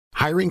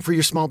Hiring for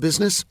your small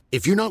business?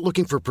 If you're not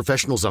looking for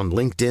professionals on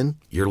LinkedIn,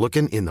 you're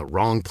looking in the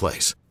wrong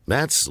place.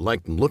 That's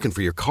like looking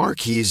for your car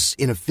keys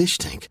in a fish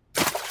tank.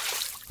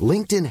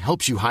 LinkedIn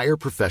helps you hire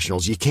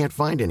professionals you can't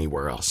find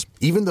anywhere else,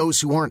 even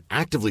those who aren't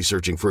actively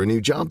searching for a new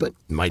job but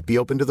might be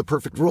open to the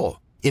perfect role.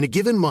 In a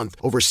given month,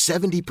 over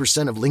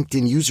 70% of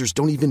LinkedIn users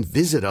don't even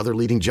visit other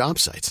leading job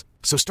sites.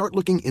 So start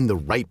looking in the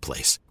right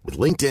place. With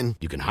LinkedIn,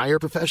 you can hire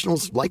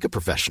professionals like a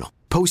professional.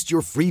 Post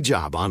your free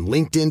job on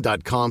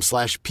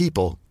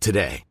linkedin.com/people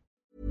today.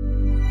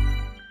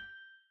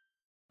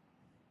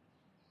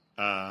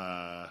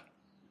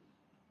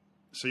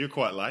 So you're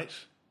quite late.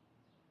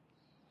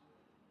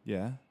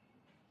 Yeah.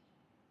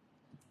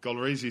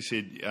 Golarizi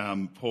said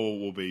Paul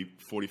will be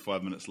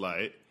 45 minutes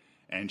late,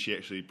 and she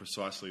actually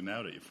precisely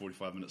nailed it. You're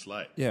 45 minutes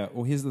late. Yeah,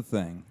 well, here's the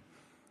thing.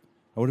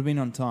 I would have been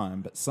on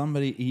time, but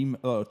somebody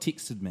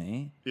texted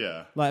me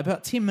Yeah. like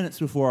about 10 minutes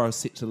before I was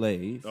set to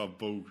leave. Oh,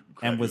 bull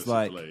crap, and you was were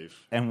set to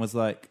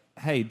like, leave.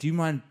 hey, do you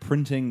mind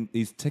printing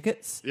these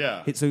tickets?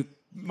 Yeah. So,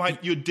 Mate,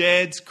 your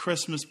dad's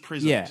Christmas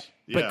present. yeah,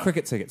 but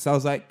cricket tickets. So I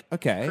was like,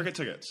 okay. Cricket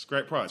tickets.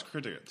 Great prize.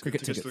 Cricket tickets.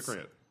 Cricket tickets. tickets. To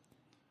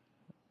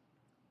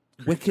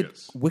the cricket.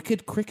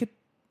 Wicked cricket tickets.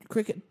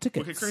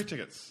 Wicked cricket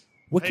tickets.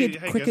 Wicked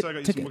hey, cricket guess I got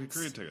you some tickets. wicked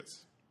cricket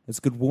tickets. It's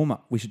a good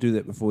warm-up. We should do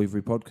that before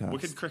every podcast.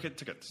 Wicked cricket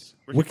tickets.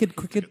 Wicked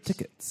cricket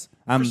tickets.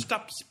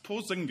 Kristaps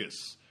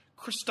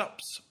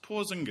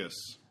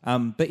Porzingis.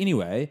 But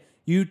anyway,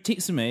 you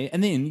texted me,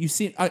 and then you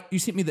sent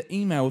me the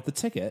email with the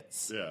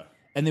tickets. Yeah.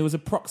 And there was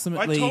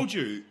approximately... I told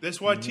you.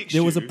 That's why I texted you.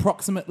 There was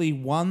approximately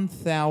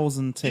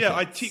 1,000 tickets. Yeah,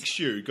 I text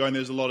you going,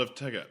 there's a lot of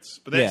tickets.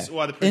 But that's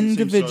why the print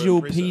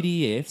individual seems so impressive.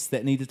 PDFs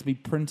that needed to be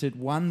printed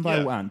one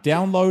by one.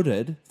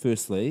 Downloaded,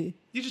 firstly.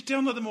 You just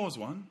download them all as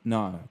one?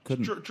 No,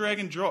 couldn't. Drag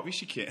and drop.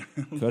 Yes, you can.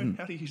 Couldn't.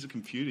 How do you use a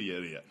computer, you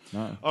idiot?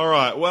 No. All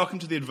right, welcome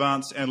to the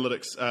Advanced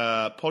Analytics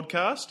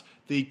podcast,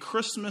 the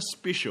Christmas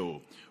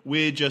special.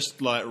 We're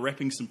just like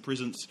wrapping some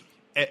presents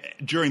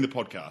during the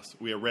podcast.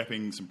 We are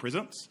wrapping some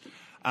presents.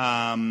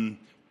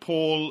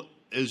 Paul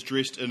is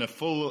dressed in a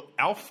full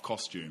elf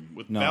costume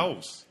with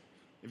bells.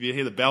 If you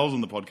hear the bells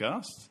on the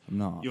podcast,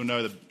 you'll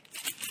know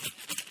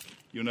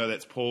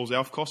that's Paul's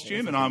elf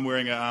costume, and I'm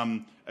wearing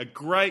a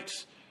great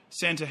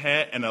Santa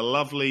hat and a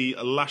lovely,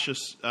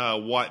 luscious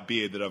white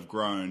beard that I've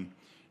grown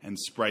and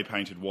spray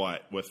painted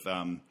white with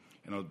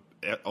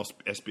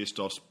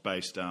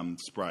asbestos-based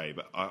spray.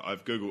 But I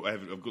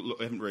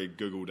haven't really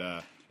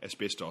Googled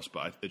asbestos,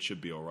 but it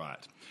should be all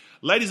right.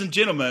 Ladies and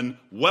gentlemen,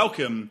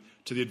 welcome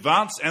to the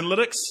Advanced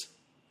Analytics.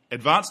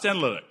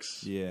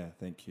 Yeah,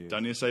 thank you.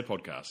 Don't need to say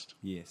podcast.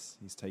 Yes,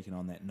 he's taken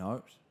on that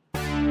note.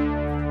 If you don't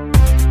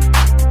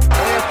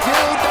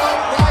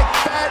like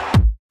that,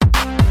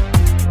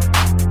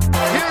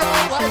 you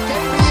don't like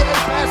NBA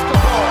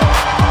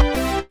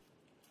basketball.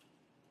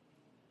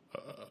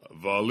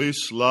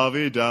 Valis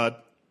Lavidad.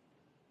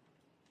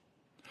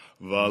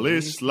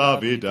 Valis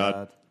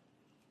Lavidad.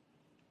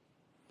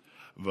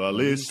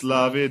 Valis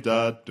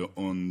Lavidad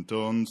und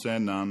uns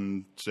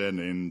ernannten.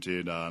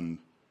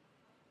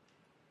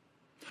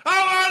 I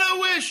want to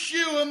wish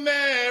you a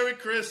Merry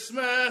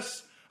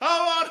Christmas.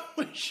 I want to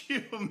wish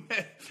you a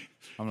Merry...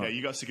 Okay,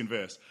 you got second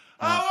verse.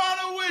 I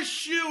want to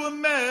wish you a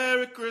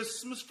Merry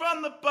Christmas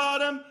from the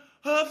bottom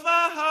of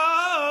my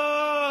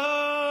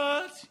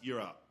heart.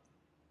 You're up.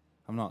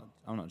 I'm not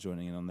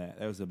joining in on that.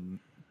 That was a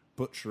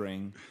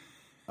butchering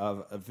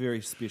of a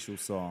very special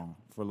song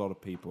for a lot of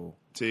people.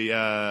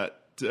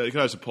 Can I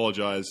just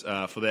apologise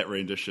for that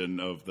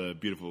rendition of the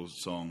beautiful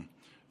song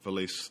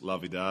Feliz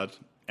Navidad,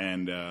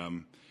 and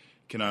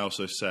can I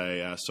also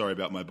say sorry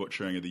about my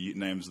butchering of the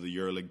names of the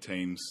EuroLeague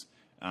teams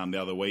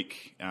the other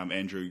week.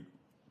 Andrew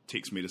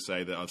texted me to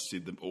say that I've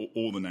said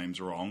all the names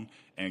wrong,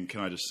 and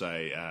can I just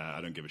say I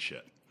don't give a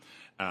shit.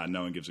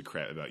 No one gives a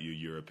crap about you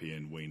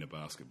European wiener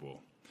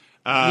basketball.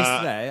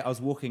 Yesterday, I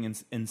was walking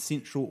in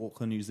central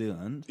Auckland, New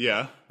Zealand.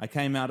 Yeah. I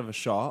came out of a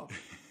shop,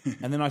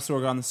 and then I saw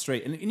a guy on the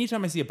street. And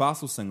anytime I see a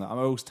basketball singlet, I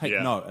always take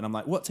note. And I'm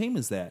like, what team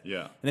is that?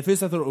 Yeah. And at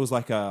first I thought it was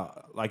I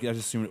just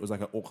assumed it was like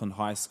an Auckland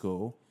high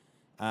school.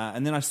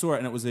 And then I saw it,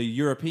 and it was a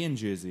European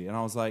jersey. And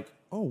I was like,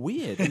 oh,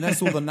 weird. And I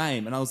saw the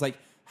name, and I was like,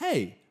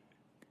 hey,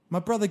 my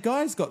brother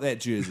Guy's got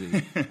that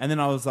jersey. And then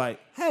I was like,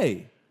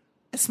 hey,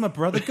 it's my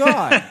brother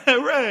Guy.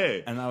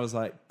 Hooray! And I was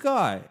like,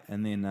 Guy.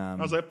 And then... I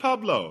was like,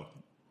 Pablo.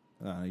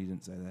 Oh, you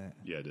didn't say that.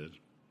 Yeah, I did.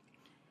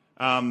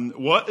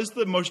 What is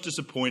the most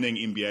disappointing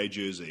NBA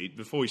jersey?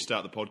 Before we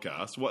start the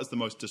podcast, what is the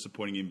most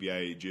disappointing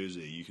NBA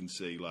jersey you can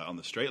see like on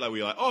the street? Like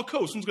we're like, oh,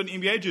 cool, someone's got an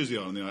NBA jersey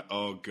on, and they're like,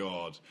 oh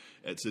god,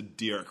 it's a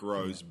Derrick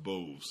Rose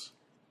Bulls.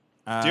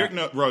 Derrick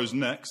Rose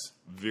Knicks,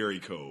 very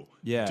cool.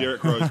 Yeah.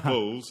 Derrick Rose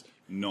Bulls,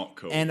 not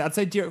cool. And I'd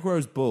say Derrick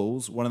Rose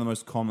Bulls, one of the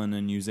most common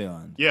in New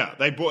Zealand. Yeah,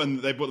 they brought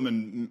them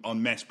in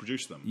on mass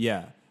produced them.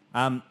 Yeah.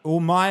 Well,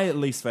 my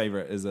least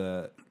favorite is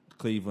a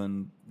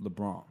Cleveland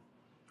LeBron.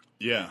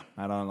 Yeah,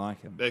 I don't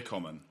like him. They're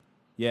common.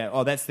 Yeah.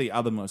 Oh, that's the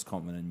other most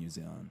common in New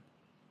Zealand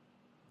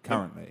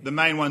currently. The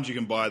main ones you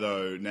can buy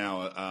though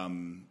now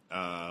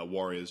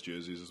Warriors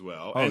jerseys as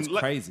well. Oh, and it's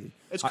crazy.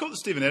 It's cool that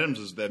Steven Adams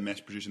is their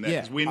match producing that.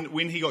 Yeah. Because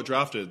when he got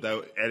drafted,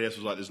 Adidas was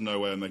like, "There's no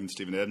way I'm making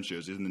Steven Adams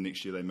jerseys." And the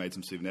next year they made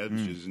some Steven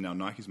Adams jerseys, and now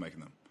Nike's making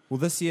them. Well,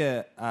 this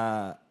year,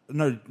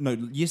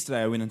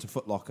 yesterday I went into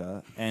Foot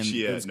Locker and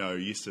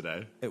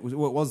Yesterday. it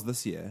was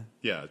this year.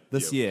 Yeah,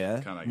 This yeah,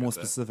 year, can't argue more with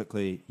that.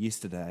 specifically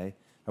yesterday,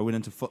 I went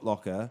into Foot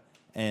Locker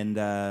and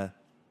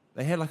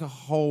they had like a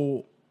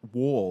whole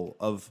wall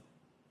of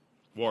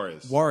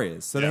Warriors.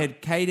 So Yeah. they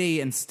had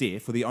KD and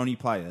Steph were the only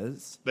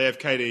players. They have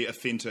KD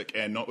authentic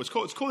and not. It's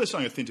called they're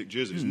selling authentic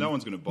jerseys. No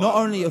one's going to buy. Not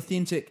them, only but-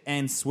 authentic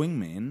and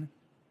swingmen,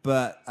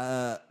 but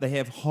they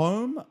have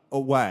home,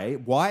 away,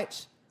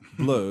 white,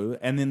 blue,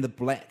 and then the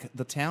black,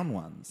 the town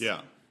ones.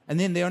 Yeah. And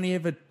then they only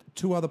have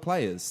two other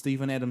players,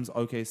 Steven Adams,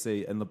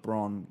 OKC, and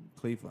LeBron,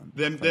 Cleveland.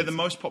 They're the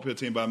most popular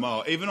team by a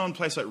mile. Even on a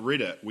place like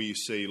Reddit, where you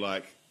see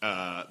like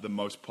the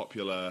most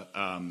popular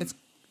It's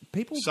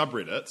people.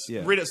 subreddits.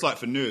 Yeah. Reddit's like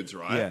for nerds,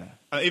 right?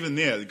 Yeah. Even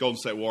there, the Golden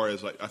State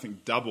Warriors, like I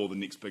think, double the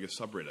next biggest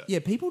subreddit. Yeah,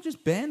 people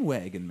just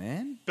bandwagon,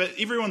 man. But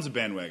everyone's a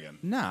bandwagon.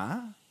 Nah.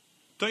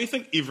 Don't you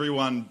think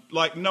everyone,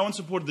 like, no one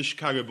supported the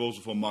Chicago Bulls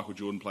before Michael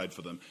Jordan played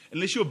for them?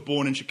 Unless you were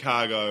born in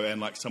Chicago and,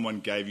 like,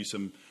 someone gave you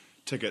some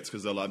tickets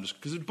because they're like,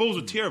 because the Bulls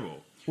were terrible.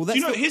 Well, Do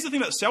you know, that's here's the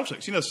thing about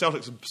Celtics. You know,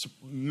 Celtics are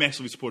a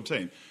massively supported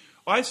team.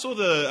 I saw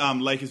the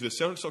Lakers vs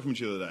Celtics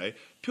documentary the other day.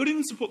 People didn't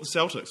even support the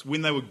Celtics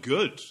when they were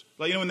good.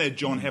 Like, you know, when they had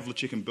John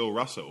Havlicek and Bill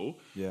Russell.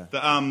 Yeah.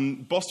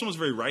 Boston was a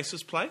very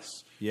racist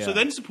place. Yeah. So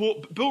they didn't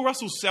support... Bill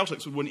Russell's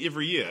Celtics would win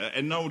every year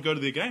and no one would go to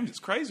their games. It's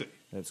crazy.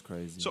 That's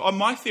crazy. So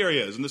my theory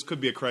is, and this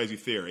could be a crazy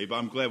theory, but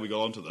I'm glad we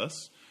got onto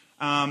this,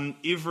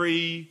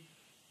 every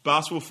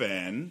basketball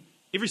fan,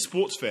 every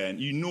sports fan,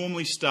 you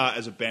normally start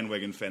as a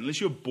bandwagon fan, unless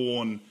you're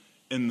born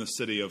in the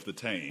city of the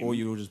team. or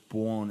you were just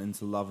born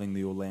into loving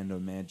the Orlando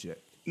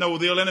Magic. No, well,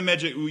 the Orlando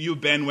Magic, you were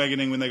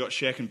bandwagoning when they got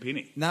Shaq and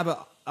Penny. Nah,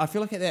 but I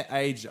feel like at that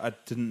age, I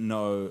didn't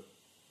know...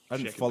 I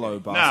didn't Shaq and follow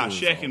Penny. basketball Nah,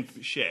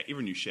 results. Shaq.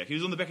 Everyone knew Shaq. He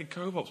was on the back of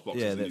Coco Pops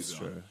boxes Yeah, in New that's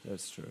Zealand. true.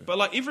 That's true. But,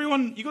 like,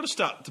 everyone, you got to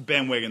start to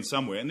bandwagon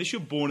somewhere. Unless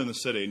you're born in the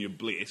city and you're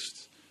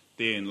blessed,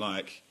 then,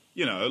 like,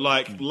 you know,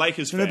 like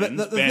Lakers No, fans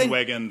but the thing-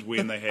 bandwagoned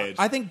when they had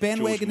I think George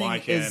bandwagoning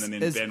Mikan is- and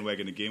then is-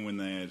 bandwagoned again when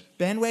they had...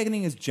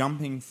 Bandwagoning is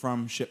jumping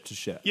from ship to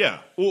ship. Yeah.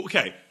 Well,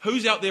 okay.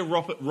 Who's out there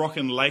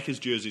rocking Lakers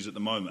jerseys at the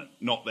moment?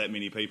 Not that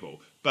many people.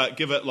 But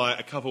give it like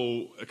a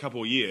couple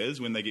of years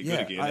when they get good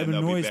again, it and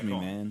they'll be annoys back me, on.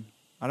 man.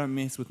 I don't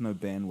mess with no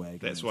bandwagon.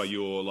 That's why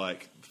you're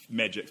like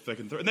Magic thick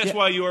and through, and that's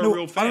why you're a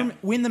real fan.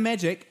 When the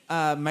Magic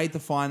made the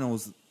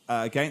finals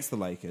against the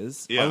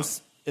Lakers, Yeah. I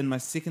was in my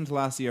second to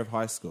last year of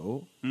high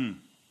school,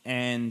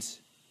 and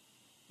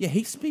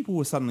heaps of people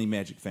were suddenly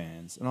Magic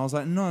fans, and I was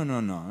like,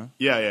 no.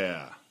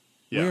 Yeah.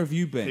 Where have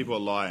you been? People are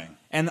lying.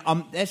 And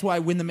that's why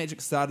when the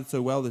Magic started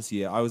so well this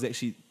year, I was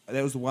actually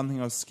that was the one thing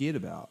I was scared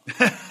about.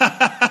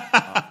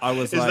 I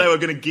was Is like, they were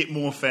going to get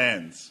more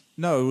fans.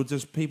 no, it was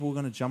just people were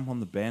going to jump on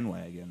the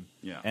bandwagon.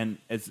 Yeah. And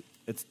it's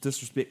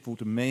disrespectful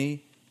to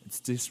me. It's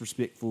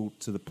disrespectful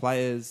to the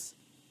players.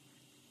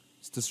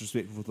 It's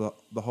disrespectful to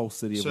the whole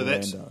city of So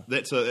Orlando.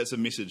 that's a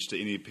message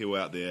to any people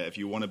out there. If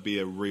you want to be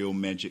a real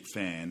Magic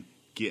fan,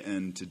 get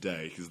in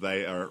today because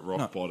they are at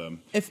rock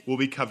bottom. We'll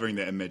be covering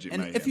that in Magic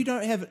And Mayhem. if you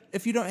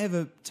don't have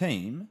a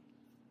team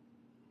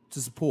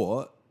to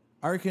support,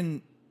 I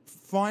reckon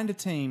find a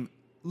team.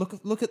 Look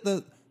at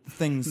the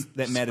things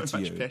that So matter to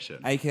much you.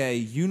 passion. AKA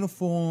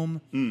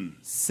uniform,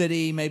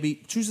 city. Maybe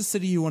choose a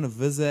city you want to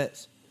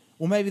visit,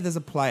 or maybe there's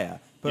a player.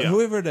 But Yeah.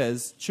 whoever it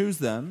is, choose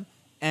them.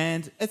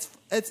 And it's.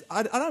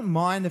 I don't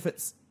mind if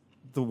it's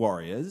the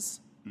Warriors,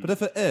 but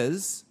if it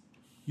is,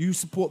 you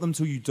support them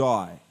till you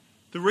die.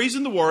 The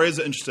reason the Warriors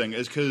are interesting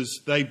is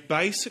because they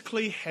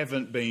basically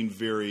haven't been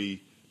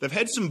very... They've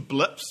had some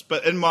blips,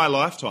 but in my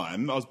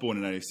lifetime, I was born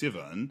in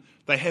 87,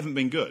 they haven't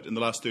been good in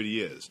the last 30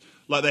 years.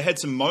 Like, they had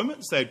some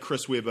moments. They had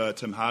Chris Webber,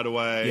 Tim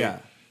Hardaway. Yeah.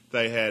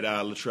 They had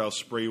Latrell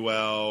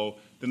Sprewell.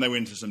 Then they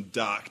went into some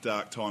dark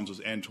times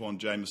with Antoine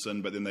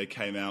Jameson, but then they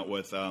came out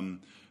with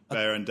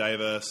Baron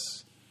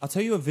Davis. I'll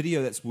tell you a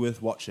video that's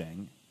worth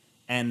watching.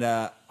 And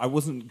I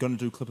wasn't going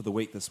to do Clip of the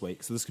Week this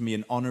week, so this can be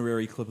an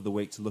honorary Clip of the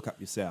Week to look up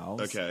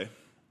yourselves. Okay.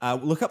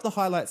 Look up the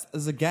highlights.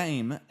 There's a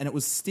game, and it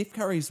was Steph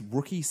Curry's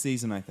rookie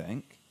season, I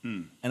think.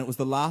 And it was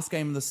the last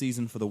game of the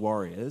season for the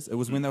Warriors. It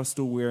was when they were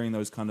still wearing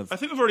those kind of... I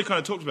think we've already kind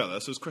of talked about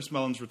this. It was Chris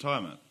Mullen's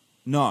retirement.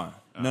 No.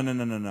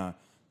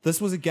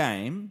 This was a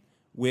game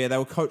where they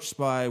were coached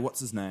by, what's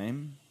his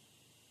name?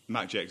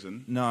 Mark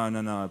Jackson.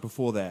 No.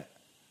 Before that.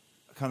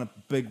 A kind of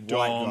big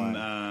white Don...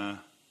 guy.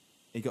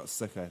 He got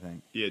sick, I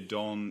think.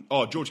 Don...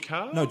 Oh, George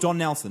Carl? No, Don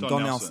Nelson.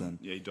 Don Nelson.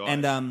 Yeah, he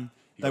died. And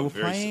they were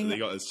playing... They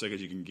got as sick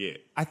as you can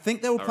get. I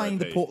think they were playing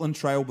the RIP. Portland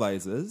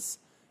Trailblazers,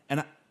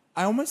 and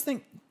I almost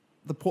think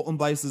the Portland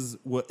Blazers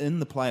were in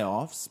the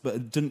playoffs, but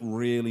it didn't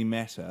really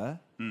matter.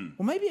 Well,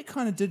 maybe it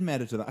kind of did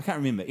matter to them. I can't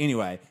remember.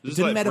 Anyway, it This is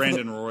didn't like matter for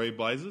Brandon Roy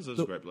Blazers. Those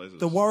are great Blazers.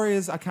 the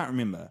Warriors. I can't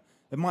remember.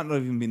 It might not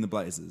have even been the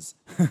Blazers.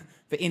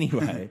 But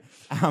anyway,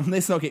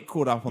 let's not get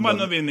caught up on Might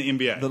not have been the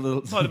NBA. the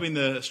little- Might have been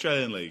the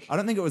Australian League. I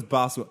don't think it was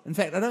basketball. In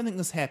fact, I don't think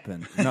this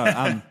happened.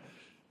 No.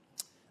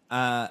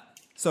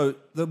 So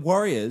the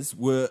Warriors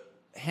were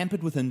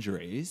hampered with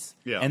injuries,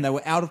 Yeah. and they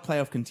were out of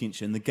playoff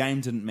contention. The game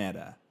didn't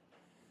matter.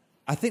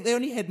 I think they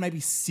only had maybe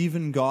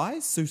 7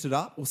 guys suited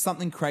up or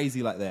something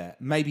crazy like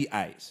that, maybe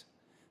 8.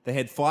 They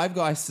had 5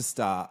 guys to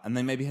start, and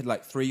they maybe had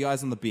like 3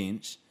 guys on the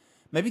bench.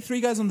 Maybe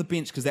 3 guys on the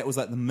bench because that was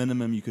like the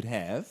minimum you could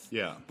have.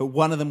 Yeah. But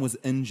one of them was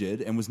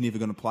injured and was never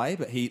going to play,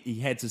 but he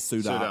had to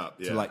suit Suit up up,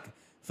 yeah. to like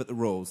fit the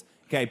rules.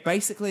 Okay,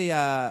 basically,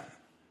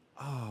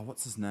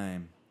 what's his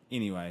name?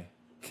 Anyway,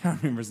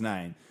 can't remember his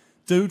name.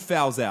 Dude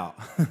fouls out.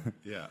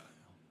 Yeah.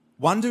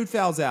 One dude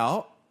fouls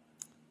out.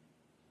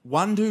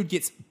 One dude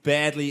gets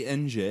badly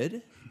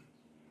injured.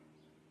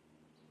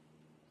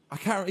 I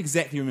can't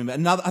exactly remember.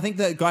 I think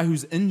the guy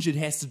who's injured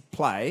has to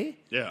play.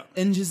 Yeah.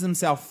 Injures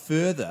himself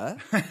further,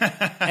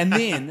 and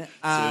then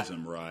Serves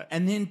him right.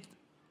 And then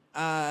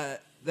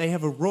they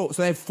have a rule.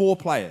 So they have 4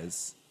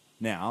 players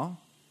now,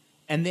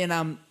 and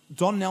then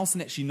Don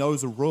Nelson actually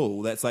knows a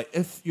rule that's like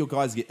if your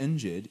guys get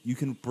injured, you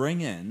can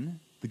bring in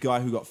the guy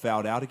who got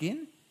fouled out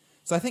again.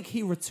 So I think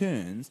he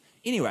returns.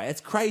 Anyway,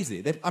 it's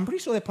crazy. I'm pretty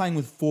sure they're playing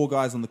with 4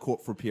 guys on the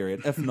court for a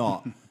period. If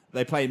not,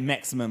 they play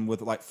maximum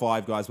with like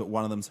 5 guys, but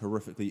one of them's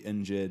horrifically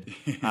injured.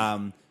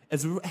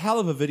 It's a hell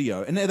of a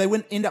video. And they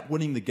end up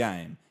winning the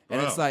game.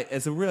 And Wow.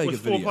 it's a really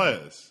With good 4 video.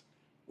 players.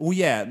 Well,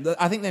 yeah.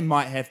 I think they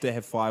might have to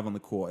have 5 on the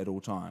court at all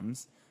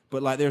times.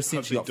 But like they're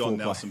essentially Hopefully got 4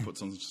 Don Nelson players.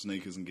 puts on some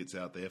sneakers and gets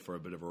out there for a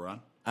bit of a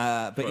run.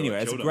 But Probably anyway,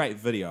 it's a killed him. great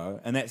video.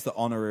 And that's the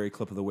honorary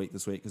clip of the week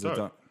this week because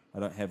Oh. I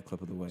don't have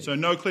clip of the week. So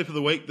no clip of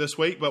the week this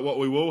week, but what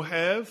we will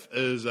have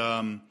is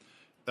the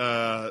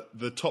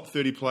top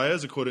 30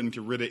 players according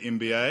to Reddit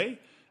NBA,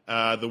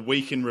 the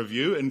week in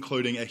review,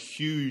 including a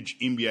huge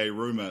NBA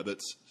rumor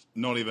that's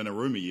not even a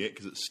rumor yet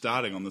because it's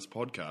starting on this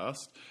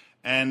podcast.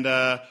 And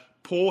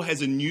Paul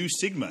has a new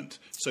segment.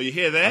 So you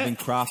hear that? I've been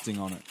crafting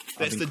on it.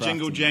 That's the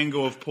jingle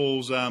jangle of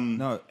Paul's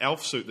No.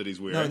 elf suit that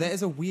he's wearing. No, that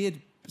is a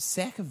weird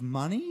sack of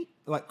money,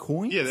 like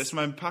coins. Yeah, that's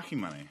my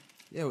parking money.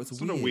 Yeah,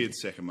 it's Not a weird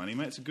sack of money,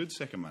 mate. It's a good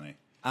sack of money.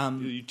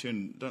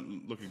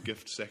 Don't look a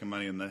gift sack of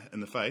money in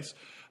the face.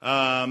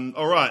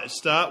 All right,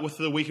 start with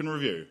the week in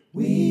review.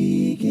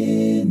 Week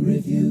in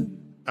review.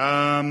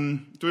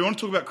 Do we want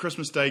to talk about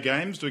Christmas Day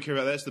games? Do we care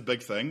about that? That's the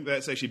big thing. They're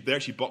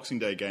actually Boxing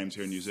Day games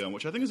here in New Zealand,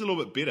 which I think is a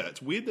little bit better.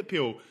 It's weird that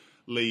people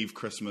leave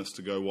Christmas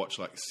to go watch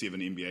like 7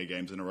 NBA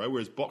games in a row,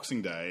 whereas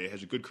Boxing Day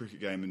has a good cricket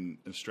game in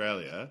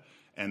Australia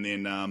and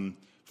then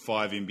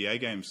 5 NBA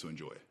games to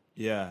enjoy.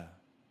 Yeah.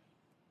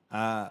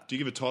 Do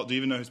you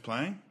even know who's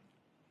playing?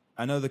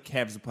 I know the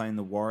Cavs are playing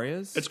the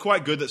Warriors. It's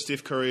quite good that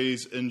Steph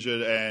Curry's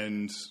injured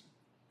and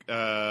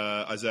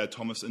Isaiah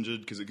Thomas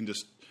injured because it can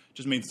just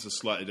means it's a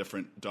slightly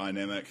different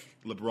dynamic.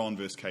 LeBron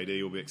versus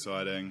KD will be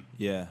exciting.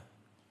 Yeah.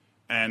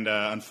 And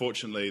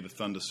unfortunately, the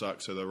Thunder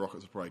suck, so the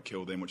Rockets will probably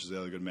kill them, which is the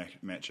other good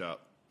matchup.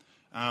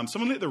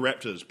 Someone let the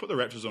Raptors put the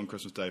Raptors on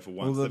Christmas Day for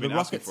once. Well, They've been the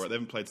asking Rockets- for it. They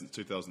haven't played since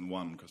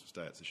 2001 on Christmas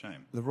Day. It's a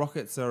shame. The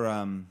Rockets are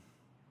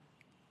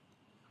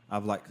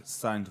like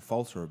starting to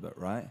falter a bit,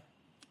 right?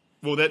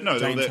 Well,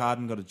 James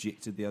Harden got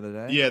ejected the other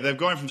day. yeah, they're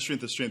going from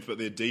strength to strength, but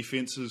their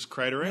defense is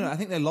cratering. No, I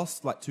think they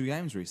lost like 2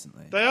 games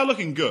recently. They are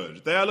looking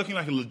good. They are looking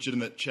like a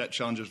legitimate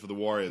challengers for the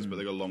Warriors, but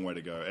they've got a long way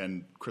to go.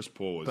 And Chris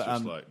Paul is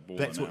just like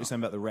balling back to what out. you're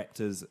saying about the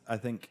Raptors. I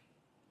think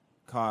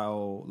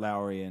Kyle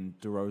Lowry and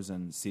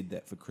DeRozan said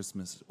that for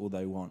Christmas, all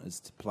they want is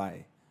to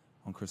play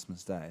on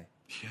Christmas Day.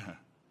 Yeah.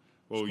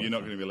 Well, you're not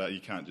going to be allowed. You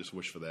can't just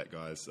wish for that,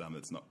 guys.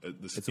 It's not. The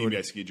It's NBA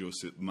already- schedule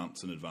is set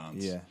months in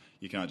advance. Yeah.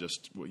 You can't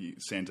just.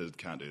 Santa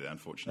can't do that, They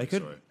unfortunately.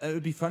 could. Sorry. It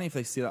would be funny if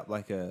they set up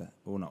like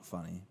well, not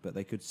funny, but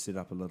they could set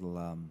up a little,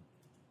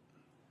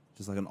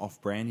 just like an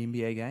off-brand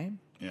NBA game.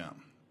 Yeah.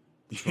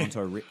 The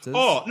Toronto Raptors.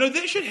 Oh no,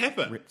 that should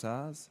happen.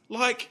 Raptors.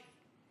 Like,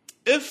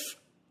 if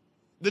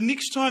the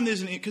next time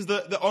there's because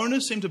the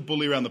owners seem to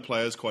bully around the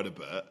players quite a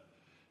bit.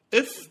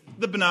 If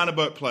the Banana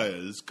Boat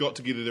players got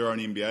together their own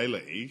NBA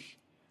league,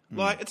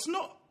 like it's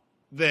not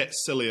that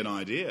silly an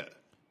idea.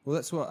 Well,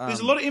 that's what. There's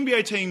a lot of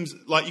NBA teams,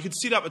 like you could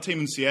set up a team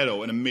in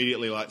Seattle and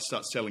immediately like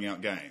start selling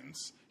out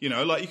games. You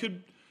know, like you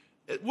could,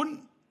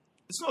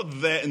 it's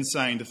not that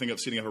insane to think of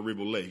setting up a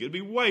Rebel League. It'd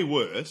be way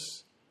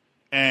worse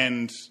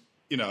and,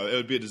 you know, it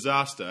would be a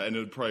disaster and it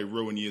would probably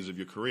ruin years of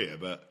your career,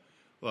 but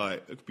like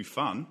it could be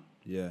fun.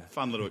 Yeah.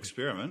 Fun little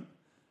experiment.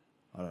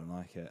 I don't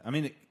like it. I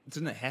mean,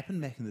 didn't it happen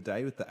back in the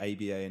day with the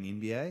ABA and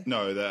NBA?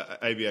 No, the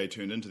ABA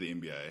turned into the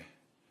NBA.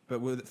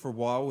 But for a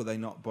while, were they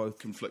not both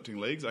Conflicting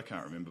leagues? I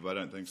can't remember, but I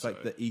don't think so.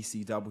 like the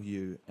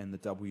ECW and the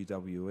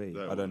WWE?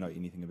 That I don't know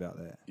anything about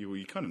that.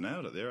 You kind of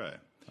nailed it there, eh?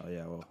 Oh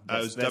yeah, well,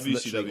 It was that's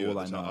literally WCW all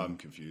at I the know. time. I'm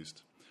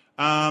confused.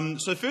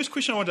 So first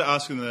question I wanted to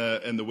ask in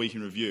the week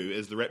in review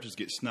is the Raptors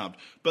get snubbed,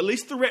 but at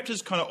least the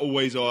Raptors kind of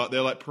always are.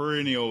 They're like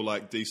perennial,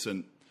 like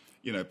decent,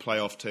 you know,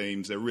 playoff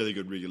teams. They're really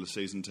good regular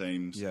season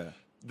teams. Yeah.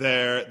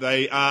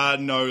 They are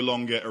no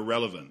longer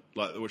irrelevant,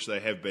 like which they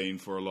have been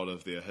for a lot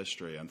of their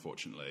history,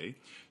 unfortunately.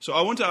 So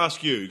I want to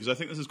ask you because I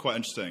think this is quite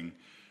interesting.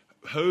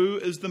 Who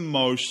is the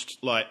most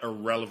like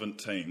irrelevant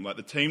team? Like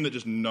the team that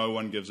just no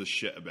one gives a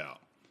shit about?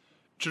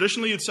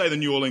 Traditionally, you'd say the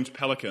New Orleans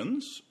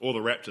Pelicans or the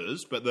Raptors,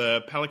 but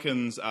the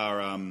Pelicans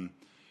are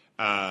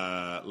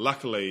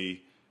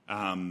luckily,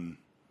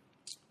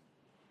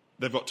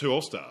 they've got 2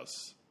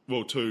 All-Stars.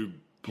 Well, 2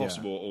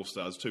 possible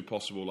All-Stars, 2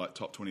 possible like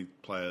top 20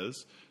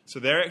 players. So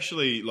they're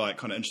actually like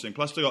kind of interesting.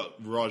 Plus they got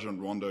Rajon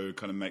Rondo, who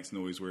kind of makes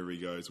noise wherever he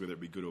goes, whether it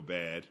be good or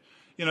bad.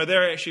 You know,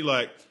 they're actually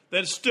like,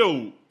 they're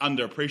still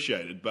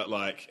underappreciated, but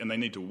like, and they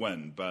need to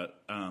win, but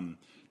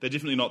they're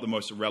definitely not the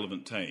most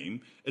relevant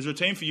team. Is there a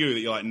team for you that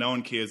you're like, no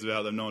one cares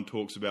about them, no one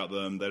talks about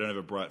them, they don't have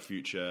a bright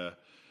future,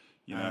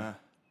 you know?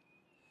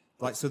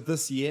 Like, so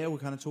this year we're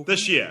kind of talking?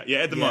 This year, yeah,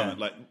 at the Yeah. moment,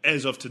 like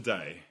as of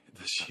today,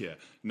 this year.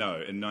 No,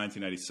 in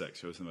 1986,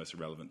 who was the most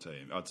irrelevant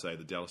team? I'd say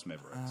the Dallas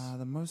Mavericks.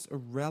 The most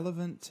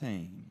irrelevant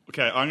team.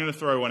 Okay, I'm going to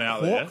throw one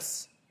out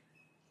Hawks?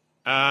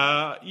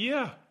 there.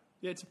 Yeah,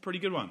 it's a pretty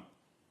good one.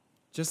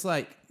 Just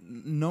like,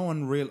 no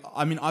one really...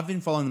 I mean, I've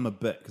been following them a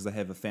bit because they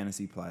have a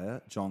fantasy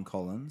player, John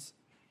Collins.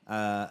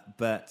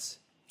 But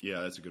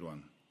Yeah, that's a good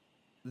one.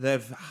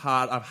 I've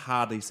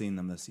hardly seen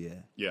them this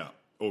year. Yeah,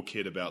 or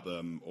cared about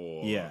them,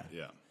 or Yeah.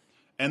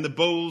 And the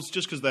Bulls,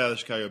 just because they are the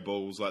Chicago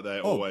Bulls, like they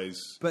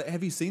always But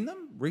have you seen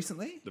them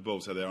recently? the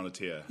Bulls, so they're on a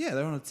tear. Yeah,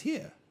 they're on a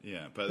tear.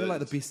 Yeah, but They're like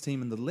the best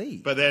team in the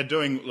league. But they're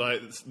doing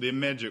like their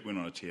Magic went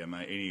on a tear,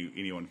 mate.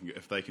 Anyone can,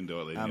 if they can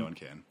do it, then anyone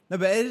can. No,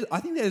 but I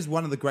think that is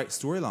one of the great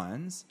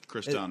storylines.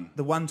 Chris Dunn.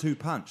 The 1-2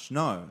 punch.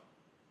 No.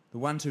 The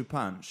 1-2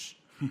 punch.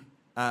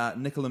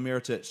 Nikola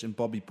Mirotic and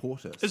Bobby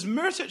Portis. Is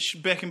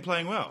Mirotic back and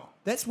playing well?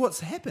 That's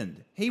what's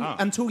happened.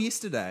 Until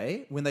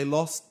yesterday, when they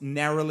lost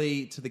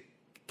narrowly to the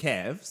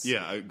Cavs.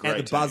 Yeah, a great at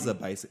the team. buzzer,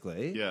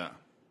 basically. Yeah.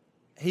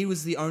 He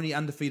was the only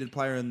undefeated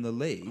player in the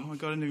league. Oh my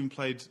god, I didn't even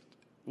played.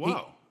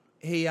 Wow,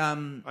 He I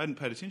hadn't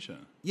paid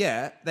attention.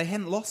 yeah, they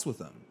hadn't lost with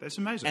him. That's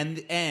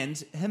amazing. And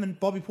him and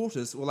Bobby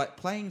Portis were like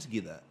playing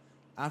together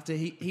after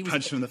he was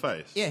Punched him in the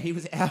face. Yeah, he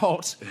was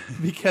out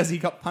because he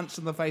got punched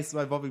in the face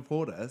by Bobby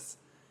Portis.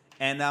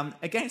 And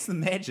against the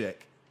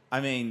Magic,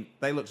 I mean,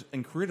 they looked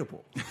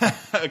incredible.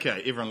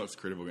 Okay, everyone looks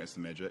credible against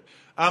the Magic.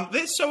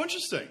 That's so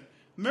interesting.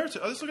 Let's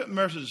look at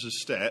Miritic's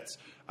stats.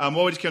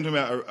 While we just came talking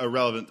about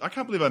irrelevant, I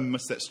can't believe I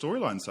missed that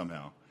storyline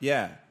somehow.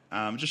 Yeah.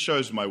 It just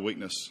shows my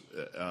weakness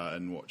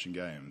in watching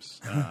games.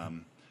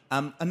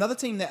 Another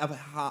team that I've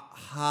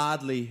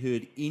hardly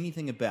heard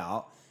anything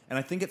about, and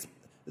I think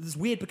it's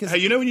weird because... Hey,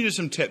 you know when you did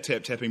some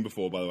tapping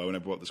before, by the way, when I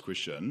brought up this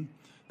question,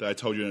 that I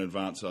told you in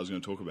advance that I was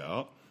going to talk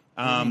about?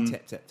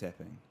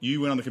 tapping.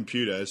 You went on the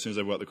computer as soon as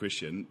I brought up the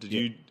question.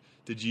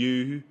 Did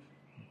you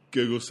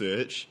Google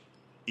search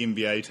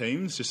NBA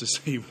teams just to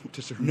see?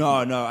 No.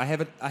 I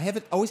have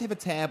it. Always have a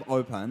tab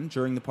open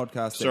during the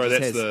podcast. Sorry, that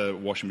that's just the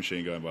washing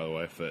machine going. By the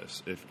way,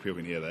 if people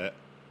can hear that,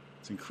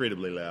 it's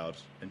incredibly loud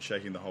and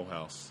shaking the whole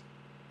house.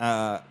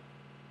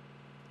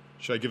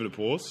 Should I give it a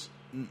pause?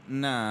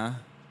 Nah,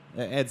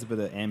 it adds a bit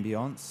of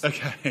ambience.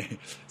 Okay,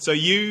 so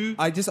you,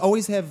 I just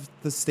always have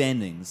the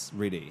standings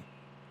ready.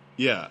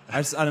 yeah.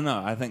 I don't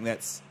know. I think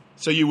that's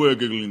So you were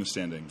googling the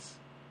standings.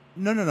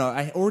 no.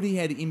 I already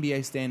had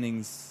NBA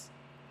standings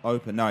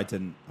open. No, I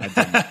didn't.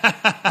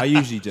 I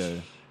usually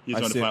do. You I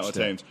just want to point out searched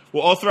what it. teams.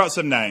 Well, I'll throw out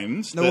some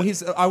names. No,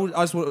 well,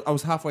 I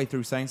was halfway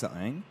through saying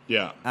something.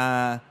 Yeah.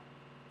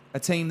 A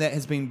team that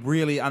has been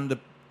really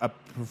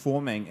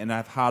underperforming and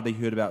I've hardly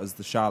heard about is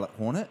the Charlotte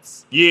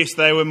Hornets. Yes,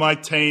 they were my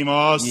team.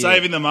 I was Yeah.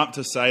 saving them up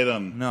to say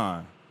them.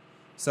 No.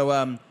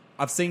 So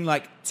I've seen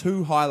like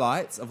 2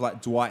 highlights of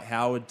like Dwight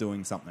Howard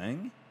doing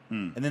something,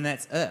 and then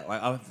that's it.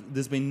 Like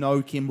there's been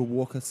no Kemba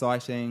Walker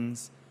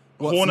sightings.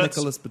 What's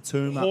Nicholas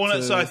Batum up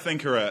Hornets, to? I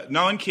think, are it.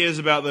 No one cares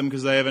about them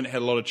because they haven't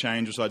had a lot of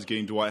change besides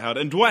getting Dwight Howard.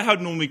 And Dwight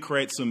Howard normally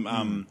creates some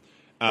noise.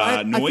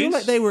 I feel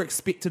like they were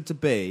expected to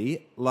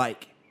be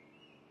like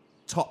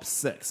top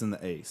 6 in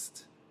the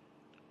East.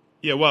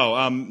 Yeah,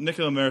 well,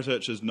 Nikola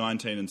Mirotic is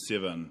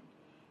 19-7,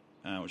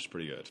 which is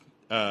pretty good.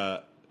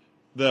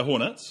 The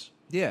Hornets,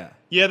 Yeah.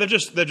 yeah, they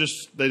just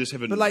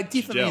haven't. But like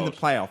definitely in the gelled.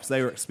 playoffs,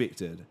 they were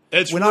expected.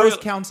 It's when I was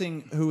real-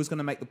 counting who was going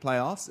to make the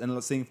playoffs and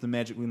let's see if the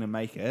Magic were going to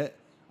make it,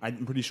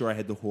 I'm pretty sure I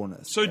had the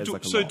Hornets. So, as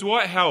like a so lock.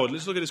 Dwight Howard,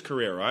 let's look at his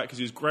career, right? Because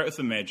he was great with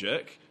the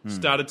Magic,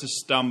 started to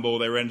stumble,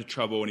 they ran into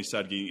trouble, and he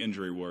started getting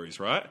injury worries,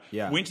 right?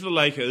 Yeah. Went to the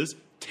Lakers,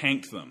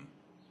 tanked them.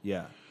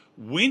 Yeah.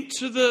 Went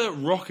to the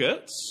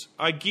Rockets,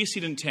 I guess he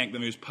didn't tank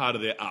them, he was part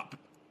of their up.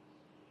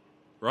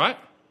 Right?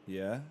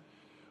 Yeah.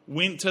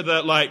 Went to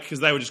the, because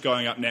they were just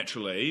going up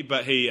naturally,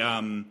 but he,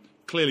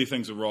 clearly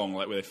things were wrong,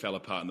 like where they fell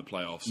apart in the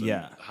playoffs, and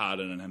Yeah.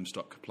 Harden and him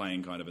stopped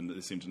playing kind of, and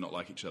they seemed to not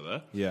like each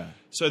other. Yeah.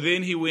 So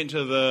then he went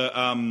to the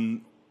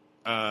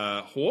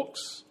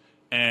Hawks,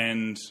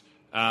 and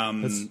the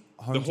hometown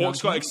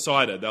Hawks got team?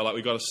 excited. They were like,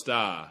 we got a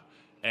star,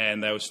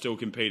 and they were still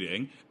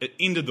competing. It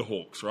ended the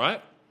Hawks,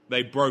 right?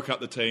 They broke up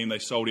the team. They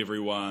sold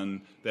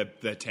everyone.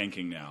 They're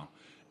tanking now.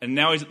 And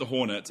now he's at the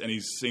Hornets, and he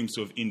seems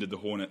to have ended the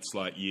Hornets'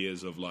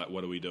 years of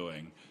what are we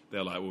doing?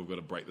 They're like, well, we've got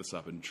to break this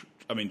up and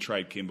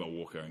trade Kemba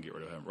Walker and get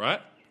rid of him,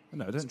 right?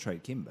 No, don't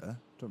trade Kimber.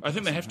 I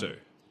think they have to.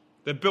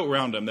 They've built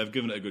around him. They've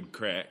given it a good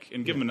crack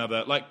and give him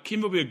another.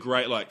 Kemba will be a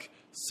great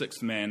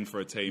sixth man for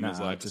a team as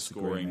disagree,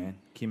 scoring. man.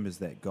 Kimber's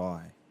that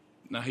guy.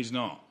 No, he's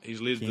not. He's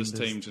led this Kimber's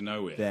team to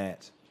nowhere.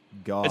 That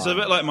God. It's a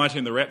bit like my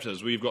team, the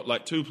Raptors, where you've got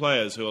like two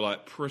players who are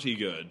like pretty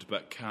good,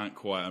 but can't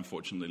quite,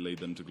 unfortunately, lead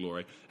them to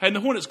glory. Hey, and the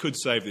Hornets could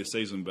save their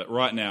season, but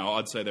right now,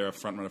 I'd say they're a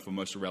front runner for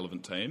most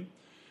irrelevant team.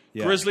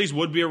 Yeah. Grizzlies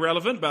would be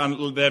irrelevant,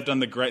 but they've done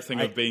the great thing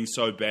of being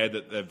so bad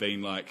that they've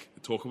been like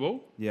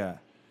talkable. Yeah.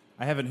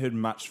 I haven't heard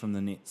much from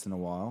the Nets in a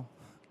while.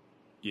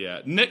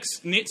 Yeah, Nets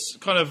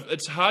kind of,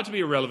 it's hard to be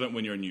irrelevant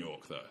when you're in New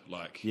York, though.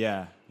 Like,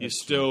 Yeah.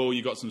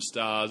 you got some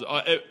stars.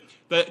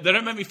 They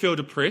don't make me feel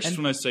depressed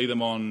when I see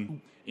them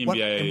on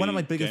NBA. And one of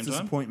my biggest game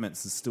time.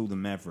 disappointments is still the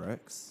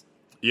Mavericks.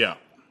 Yeah,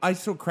 I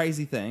saw a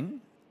crazy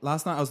thing.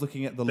 Last night I was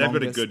looking at they've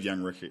got a good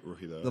young rookie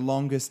though. the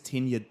longest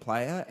tenured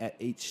player at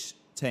each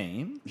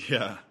team.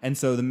 Yeah, And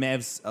so the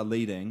Mavs are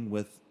leading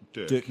with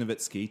Dirk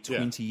Nowitzki,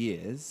 20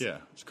 years. yeah,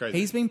 it's crazy.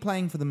 He's been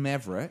playing for the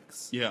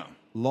Mavericks yeah.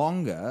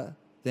 longer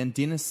than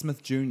Dennis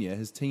Smith Jr.,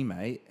 his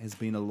teammate, has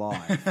been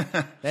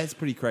alive. That's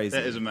pretty crazy.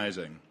 That is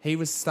amazing.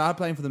 He started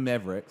playing for the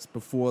Mavericks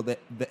before that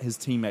his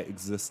teammate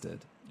existed.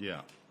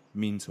 Yeah,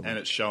 Mental. and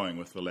it's showing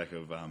with the lack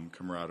of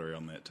camaraderie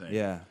on that team.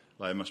 Yeah.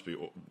 Like it must be.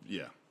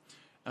 Yeah.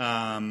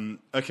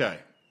 Okay.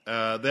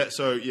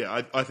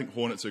 I think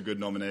Hornets are a good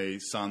nominee.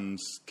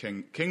 Suns,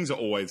 Kings are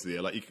always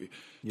there. Like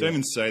don't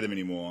even say them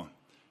anymore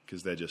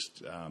because they're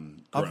just.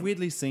 I've grim.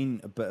 weirdly seen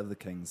a bit of the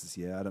Kings this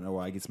year. I don't know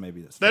why. I guess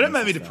maybe that's. They don't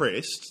make me stuff.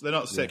 depressed. They're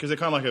not sad because they're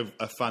kind of like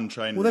a fun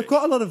train. Well, wreck. they've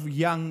got a lot of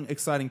young,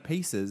 exciting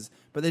pieces,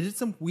 but they did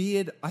some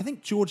weird. I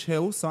think George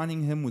Hill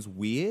signing him was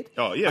weird.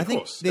 Oh yeah, I of think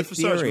course. their They're for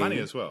so much theory- money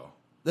as well.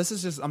 This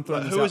is just I'm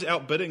throwing Like, this who out. was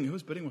outbidding? Who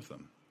was bidding with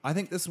them? I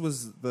think this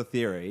was the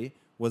theory.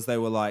 Was they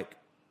were like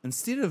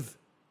instead of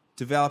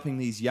developing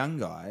these young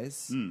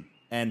guys Hmm.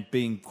 and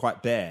being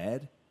quite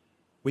bad,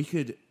 we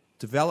could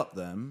develop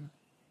them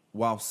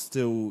while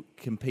still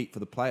compete for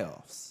the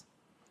playoffs.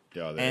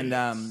 Yeah, And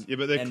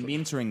but they're and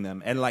mentoring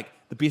them, and like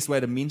the best way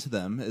to mentor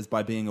them is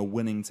by being a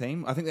winning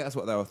team. I think that's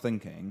what they were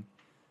thinking.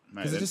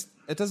 mate, Because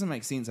it doesn't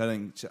make sense. I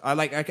think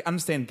I can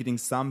understand getting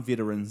some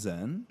veterans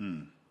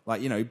in,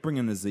 like bring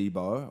in a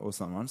Zebo or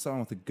someone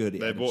with a good. they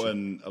attitude. brought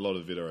in a lot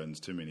of veterans,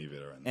 too many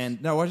veterans.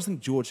 And no, I just think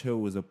George Hill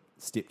was a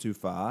step too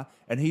far,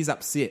 and he's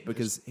upset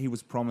because he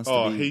was promised.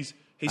 oh, to be,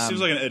 he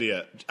seems like an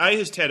idiot. A,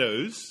 his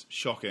tattoos,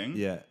 shocking.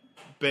 yeah,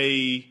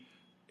 B,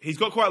 he's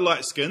got quite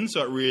light skin,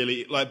 so it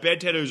really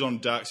bad tattoos on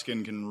dark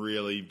skin can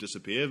really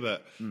disappear.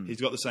 But he's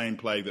got the same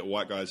plague that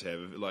white guys have.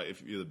 Like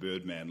if you're the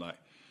Birdman,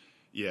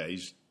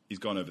 he's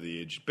gone over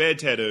the edge. Bad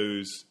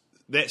tattoos.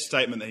 That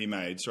statement that he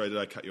made. Sorry, did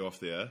I cut you off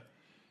there?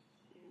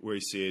 Where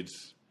he said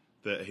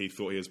that he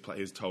thought he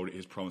was told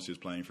his promise he was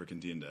playing for a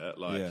contender.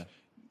 Yeah.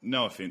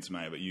 No offense,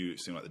 mate, but you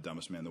seem like the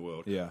dumbest man in the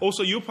world. Yeah.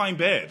 Also, you're playing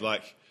bad.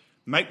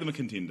 Make them a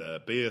contender,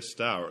 be a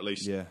star, or at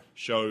least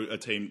show a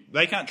team.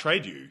 They can't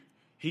trade you.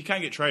 He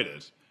can't get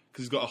traded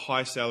because he's got a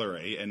high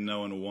salary and no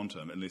one will want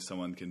him unless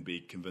someone can be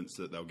convinced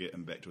that they'll get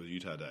him back to his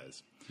Utah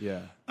days.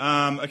 yeah.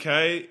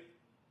 Okay.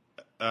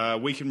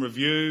 We can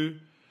review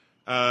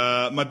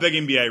my big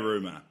NBA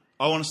rumor.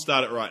 I want to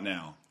start it right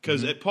now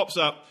because it pops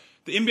up.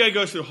 The NBA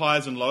goes through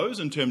highs and lows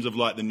in terms of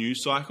the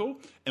news cycle.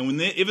 And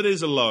whenever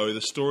there's a low,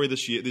 the story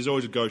this year, there's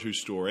always a go-to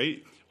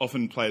story,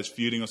 often players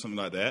feuding or something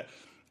like that.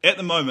 At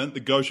the moment,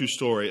 the go-to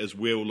story is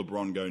where will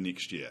LeBron go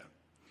next year?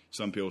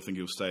 Some people think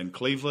he'll stay in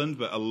Cleveland,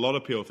 but a lot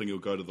of people think he'll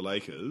go to the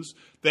Lakers.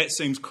 That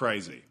seems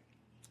crazy,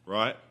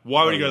 right?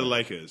 Why would he go to the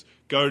Lakers?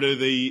 Go to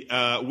the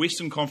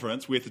Western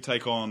Conference. We have to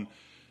take on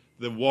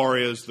the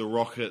Warriors, the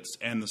Rockets,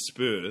 and the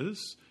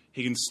Spurs.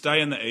 He can stay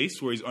in the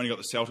East where he's only got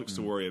the Celtics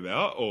to worry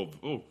about.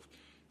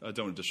 I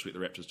don't want to disrespect the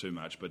Raptors too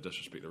much, but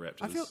disrespect the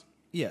Raptors.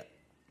 Yeah.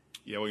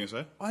 Yeah, what are you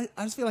going to say?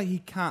 I just feel like he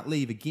can't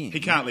leave again. He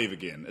can't leave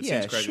again. It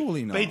Yeah, seems crazy.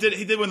 surely not. But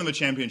he did win them a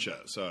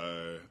championship,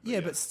 so... Yeah,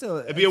 but still,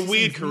 It'd be a just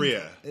weird seems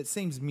career. It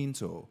seems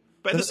mental.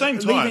 But at the same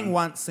time- leaving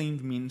once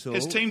seemed mental.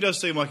 His team does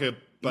seem like a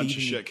bunch of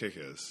Leaving- shit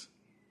kickers.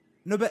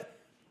 No, but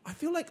I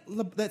feel like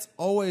that's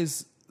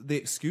always the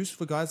excuse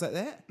for guys like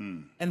that.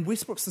 And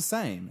Westbrook's the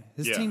same.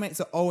 His Yeah. teammates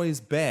are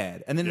always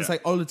bad. And then it's Yeah.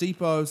 like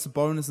Oladipo,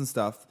 Sabonis and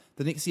stuff.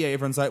 The next year,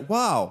 everyone's like,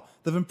 wow,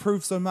 they've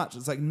improved so much.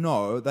 It's like,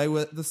 no,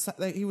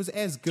 he was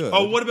as good.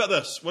 Oh, what about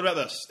this?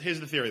 Here's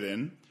the theory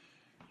then.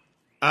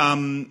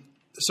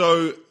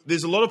 So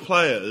there's a lot of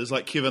players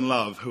like Kevin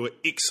Love who are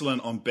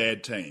excellent on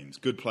bad teams,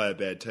 good player,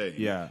 bad team.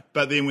 Yeah.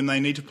 But then when they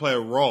need to play a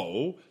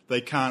role,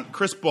 they can't.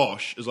 Chris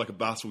Bosh is like a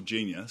basketball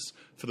genius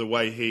for the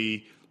way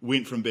he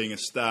went from being a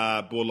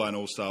star, borderline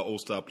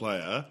all-star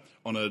player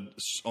on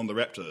the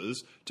Raptors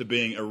to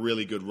being a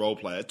really good role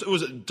player. It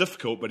was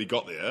difficult, but he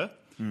got there.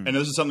 And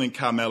this is something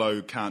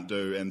Carmelo can't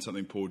do and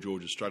something Paul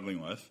George is struggling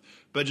with.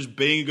 But just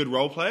being a good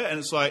role player, and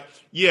it's like,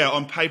 yeah,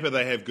 on paper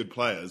they have good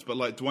players, but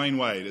Dwayne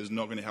Wade is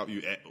not going to help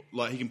you.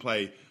 He can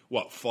play,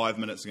 5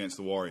 minutes against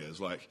the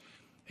Warriors.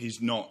 He's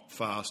not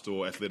fast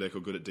or athletic or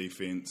good at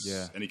defense,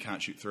 and he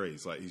can't shoot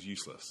threes. He's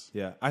useless.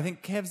 Yeah, I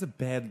think Cav's a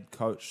bad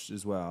coach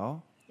as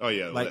well. Oh,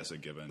 yeah, that's a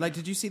given.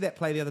 Did you see that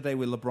play the other day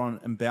where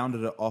LeBron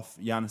inbounded it off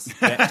Giannis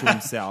back to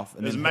himself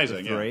and It was then hit the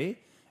amazing, three?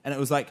 And it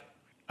was like,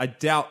 I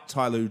doubt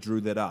Ty Lue drew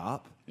that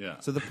up. Yeah.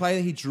 So the play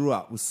that he drew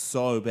up was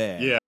so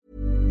bad. Yeah.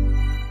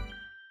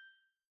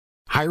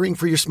 Hiring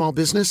for your small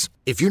business?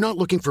 If you're not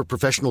looking for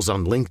professionals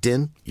on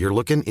LinkedIn, you're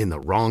looking in the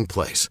wrong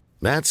place.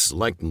 That's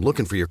like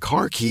looking for your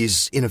car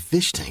keys in a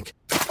fish tank.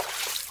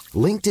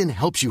 LinkedIn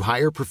helps you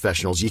hire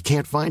professionals you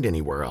can't find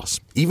anywhere else,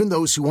 even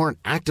those who aren't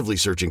actively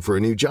searching for a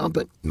new job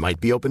but might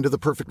be open to the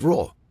perfect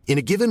role. In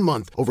a given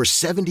month, over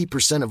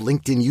 70% of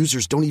LinkedIn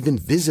users don't even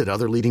visit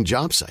other leading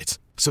job sites.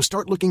 So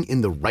start looking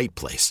in the right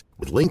place.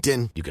 With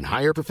LinkedIn, you can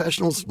hire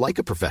professionals like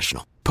a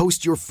professional.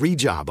 Post your free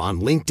job on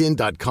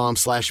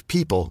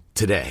linkedin.com/people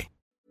today.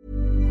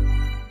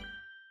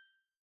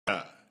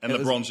 And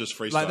LeBron's just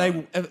freestyling.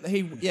 Like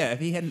if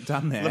he hadn't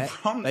done that,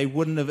 they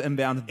wouldn't have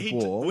inbounded the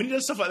ball. When he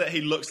does stuff like that, he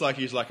looks like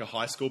he's like a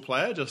high school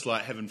player, just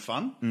like having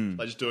fun,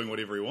 like just doing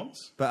whatever he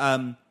wants.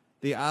 But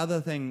the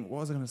other thing, what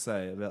was I going to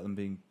say about them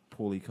being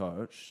poorly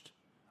coached?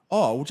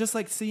 Oh, well, just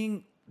like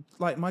seeing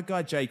like my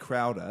guy Jay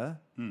Crowder,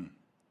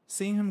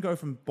 seeing him go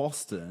from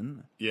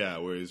Boston,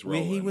 where he's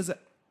rolling. where he was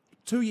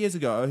 2 years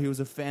ago, he was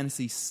a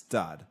fantasy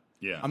stud.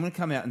 Yeah, I'm going to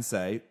come out and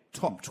say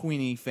top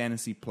 20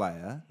 fantasy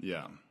player.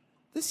 Yeah,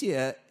 this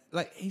year.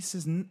 Like,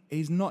 he's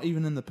not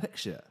even in the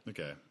picture.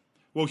 Okay.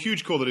 Well,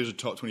 huge call that he's a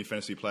top 20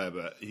 fantasy player,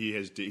 but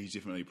he's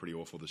definitely pretty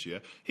awful this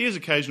year. He has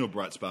occasional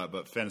bright spark,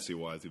 but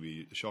fantasy-wise, he'll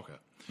be a shocker.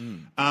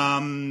 And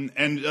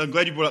I'm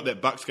glad you brought up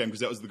that Bucks game,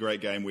 because that was the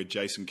great game with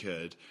Jason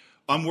Kidd.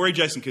 I'm worried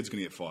Jason Kidd's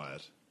going to get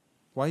fired.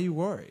 Why are you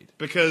worried?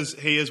 Because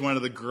he is one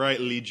of the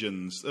great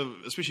legends,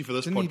 especially for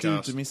this Didn't podcast.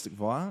 He do domestic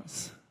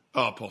violence?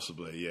 Oh,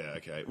 possibly, yeah,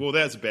 okay. Well,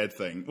 that's a bad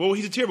thing. Well,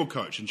 he's a terrible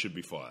coach and should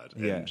be fired.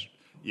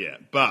 Yeah.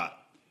 But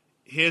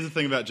here's the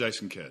thing about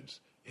Jason Kidd.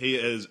 He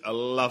is a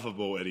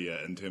lovable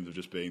idiot in terms of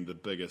just being the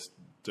biggest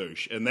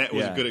douche. And that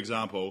was a good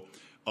example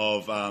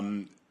of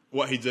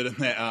what he did in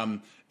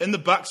that in the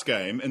Bucks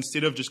game.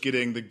 Instead of just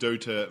getting the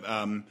dude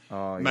to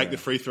make the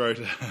free throw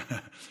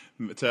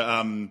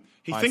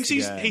he thinks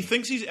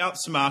he's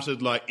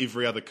outsmarted like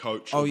every other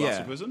coach or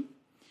basketball person.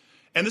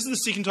 And this is the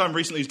second time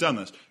recently he's done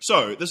this.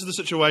 So this is the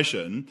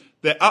situation.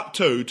 They're up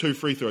 2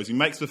 free throws. He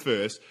makes the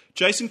first.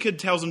 Jason Kidd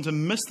tells him to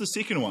miss the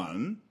second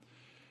one.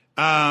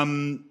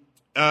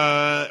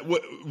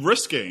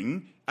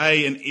 Risking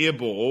an air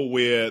ball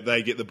where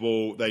they get the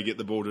ball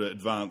to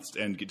advance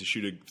and get to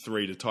shoot a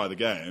 3 to tie the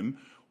game,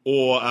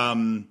 or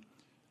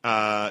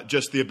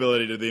just the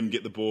ability to then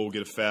get the ball,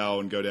 get a foul,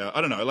 and go down. I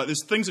don't know. Like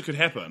there's things that could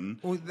happen.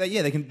 Well, they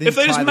can. If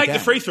they just make the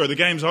free throw, the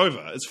game's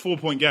over. It's a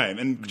 4-point game,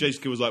 and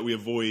Jason Kidd was like, we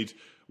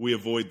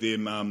avoid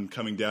them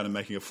coming down and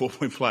making a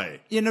 4-point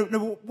play. Yeah,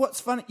 no. What's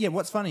funny? Yeah,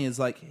 what's funny is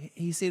like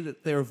he said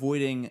that they're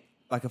avoiding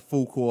like a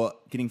full court,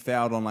 getting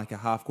fouled on like a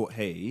half court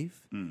heave.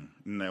 And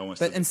they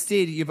almost. But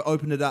instead, you've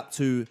opened it up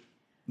to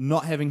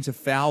not having to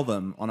foul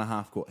them on a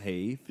half court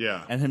heave.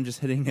 Yeah. And him just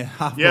hitting a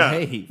half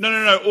court heave.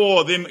 No.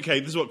 Or them.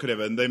 Okay, this is what could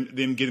happen.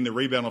 Them getting the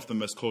rebound off the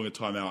miss, calling a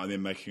timeout, and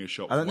then making a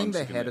shot. I don't think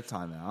they had a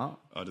timeout.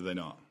 Oh, did they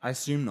not? I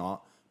assume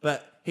not.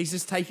 But he's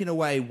just taken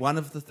away one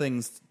of the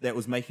things that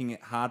was making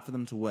it hard for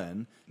them to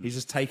win. He's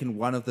just taken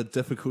one of the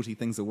difficulty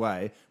things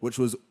away, which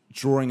was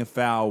drawing a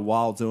foul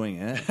while doing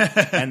it.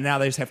 And now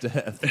they just have to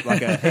hit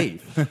like a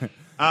heave.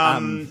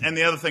 And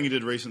the other thing he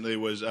did recently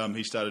was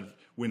he started,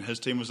 when his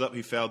team was up,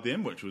 he fouled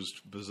them, which was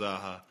a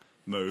bizarre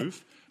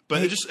move.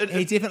 But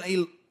he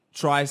definitely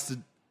tries to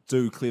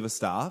do clever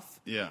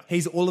stuff. Yeah.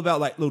 He's all about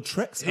like little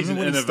tricks. He's I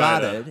remember an when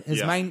innovator. he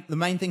started, the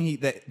main thing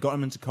that got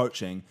him into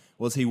coaching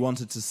was he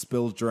wanted to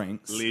spill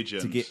drinks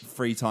to get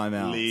free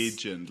timeouts.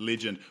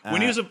 Legend.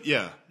 When he was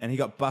and he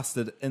got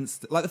busted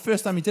like the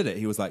first time he did it,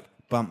 he was like,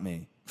 bump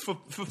me. For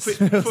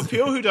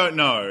people who don't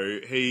know,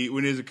 when he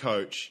was a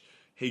coach,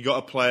 he got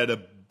a player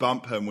to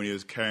bump him when he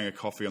was carrying a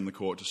coffee on the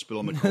court to spill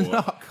on the court.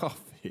 Not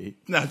coffee.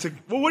 No,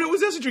 what was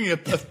he actually drinking? A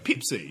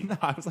Pepsi? No,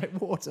 it was like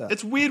water.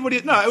 It's weird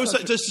it was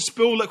like just to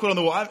spill liquid on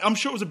the wall. I'm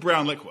sure it was a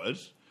brown liquid.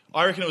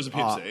 I reckon it was a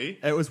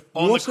Pepsi. It was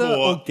on water the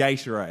court or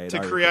Gatorade to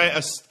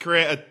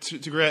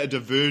create a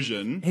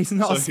diversion. He's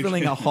not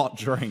spilling a hot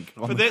drink.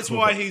 But that's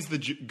why he's the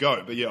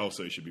GOAT. But yeah,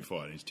 also he should be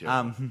fired. He's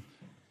terrible.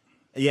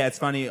 Yeah, it's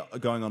funny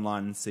going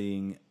online and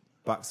seeing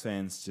Bucks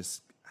fans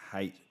just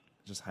hate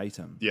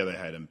him. Yeah, they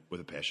hate him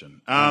with a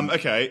passion.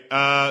 Okay,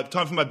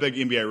 time for my big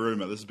NBA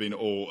rumor. This has been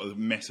all a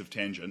massive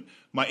tangent.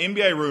 My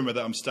NBA rumor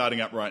that I'm starting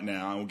up right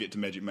now, and we'll get to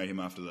Magic Mayhem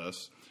after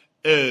this,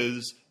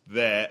 is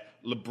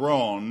that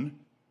LeBron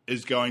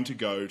is going to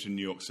go to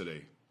New York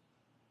City.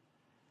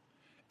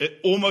 It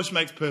almost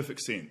makes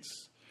perfect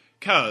sense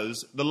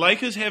because the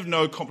Lakers have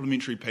no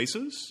complementary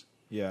pieces.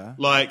 Yeah,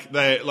 like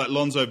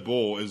Lonzo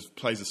Ball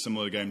plays a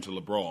similar game to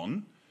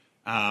LeBron.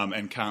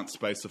 And can't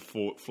space the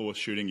floor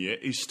shooting yet.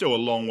 He's still a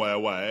long way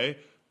away.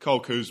 Cole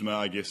Kuzma,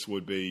 I guess,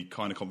 would be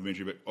kind of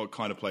complimentary, but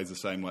kind of plays the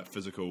same, like,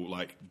 physical,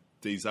 like,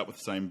 D's up with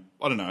the same,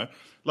 I don't know.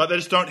 Like, they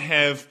just don't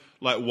have,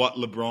 like, what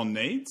LeBron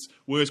needs.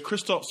 Whereas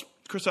Kristaps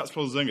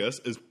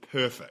Porzingis is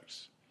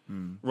perfect.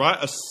 Right?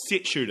 A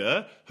set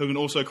shooter who can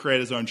also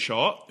create his own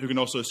shot, who can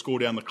also score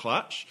down the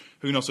clutch,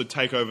 who can also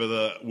take over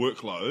the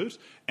workload,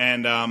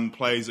 and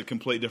plays a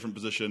completely different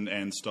position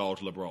and style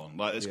to LeBron.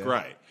 Like, it's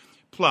great.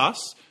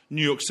 Plus,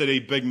 New York City,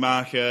 big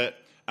market,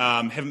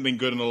 haven't been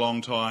good in a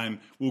long time,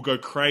 will go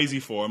crazy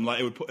for him.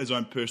 Like, it would put his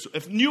own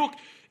personal...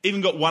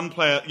 even got one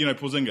player,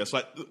 Porzingis.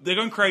 Like, they're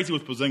going crazy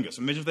with Porzingis.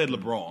 Imagine if they had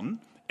LeBron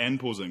and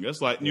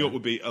Porzingis. Like, New York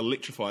would be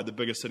electrified, the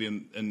biggest city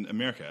in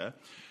America.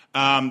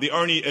 The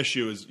only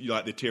issue is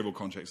like the terrible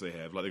contracts they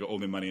have. Like, they got all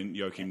their money in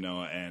Joakim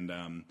Noah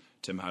and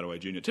Tim Hardaway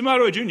Jr. Tim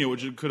Hardaway Jr.,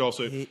 which could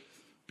also be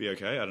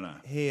okay. I don't know.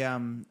 He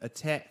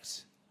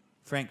attacked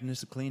Frank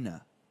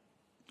Ntilikina.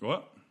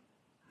 What?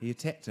 He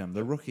attacked him,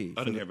 the rookie.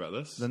 I didn't hear about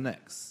this. The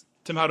Knicks.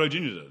 Tim Hardaway Jr.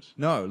 did?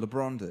 No,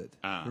 LeBron did.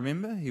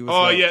 Remember? He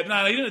was he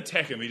didn't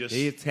attack him.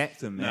 He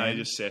attacked him, man. No, he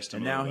just sassed him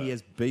and a little now bit. he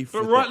has beef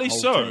But with rightly that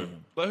whole so.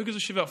 team. Like, who gives a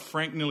shit about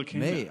Frank Ntilikina?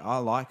 Me, I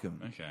like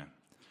him. Okay.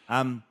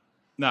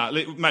 Nah,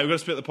 mate, we've got to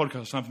split the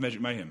podcast. It's time for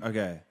Magic Mayhem.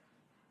 Okay.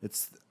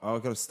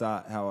 I've got to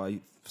start how I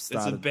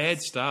started. It's a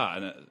bad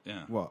start.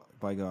 And What?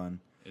 By going,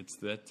 It's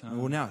that time.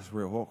 well, now it's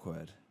real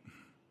awkward.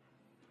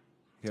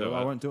 Okay, Do well,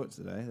 I it. won't do it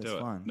today. That's do it.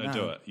 fine. No,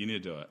 do it. You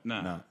need to do it.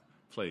 No. No.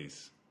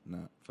 Please.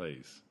 No.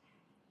 Please.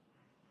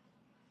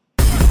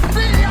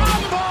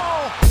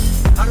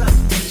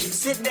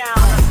 Sit down.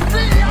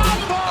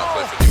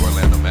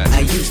 I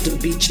used to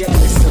be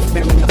jealous of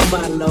Mary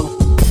Follow.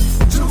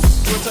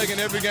 We're taking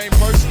every game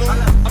personal. I'm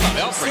not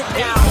Alfred. Sit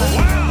down.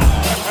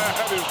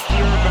 That is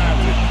pure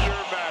magic.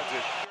 Pure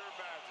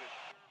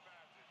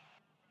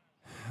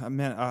magic.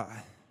 Man,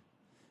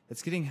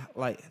 it's getting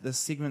like this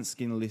segment's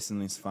getting less and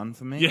less fun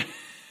for me.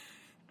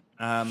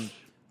 Yeah.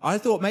 I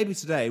thought maybe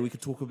today we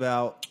could talk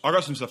about. I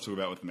got some stuff to talk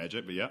about with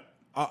Magic, but yeah.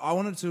 I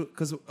wanted to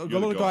because a You're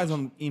lot the of guys gods.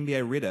 on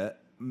NBA Reddit,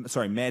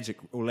 sorry,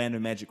 Orlando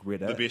Magic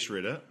Reddit, The best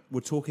Reddit.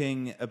 were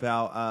talking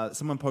about.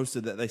 Someone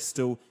posted that they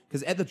still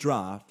because at the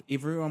draft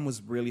everyone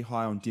was really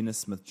high on Dennis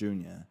Smith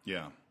Jr.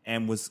 Yeah.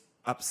 and was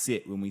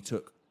upset when we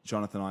took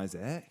Jonathan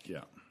Isaac.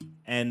 Yeah.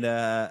 And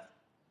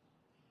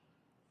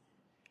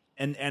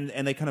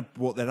they kind of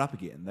brought that up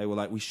again. They were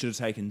like, we should have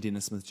taken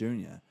Dennis Smith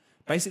Jr.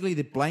 Basically,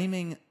 they're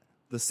blaming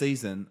the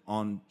season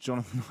on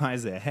Jonathan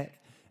Isaac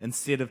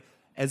instead of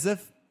as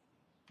if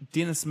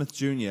Dennis Smith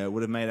Jr.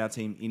 would have made our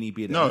team any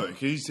better. No,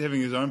 he's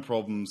having his own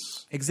problems.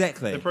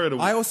 Exactly. They probably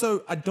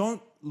I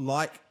don't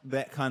like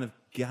that kind of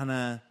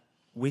Gunner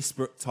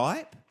Westbrook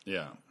type.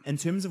 Yeah. In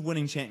terms of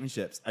winning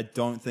championships, I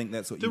don't think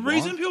that's what The you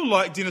reason want. people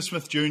like Dennis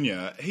Smith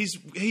Jr., he's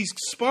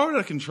spiraled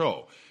out of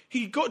control.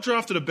 He got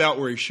drafted about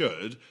where he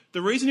should.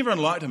 The reason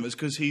everyone liked him is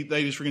because they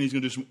just reckon he's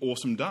going to do some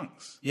awesome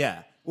dunks.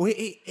 Yeah. Well,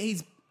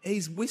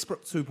 he's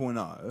Westbrook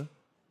 2.0.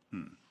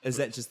 Is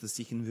that just the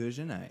second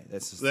version?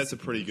 That's just That's a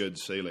pretty good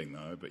ceiling,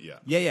 though, but yeah.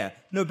 Yeah.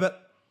 No,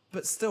 but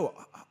still,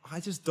 I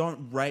just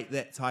don't rate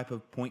that type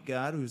of point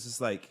guard who's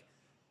just like,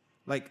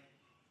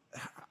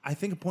 I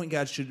think a point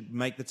guard should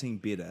make the team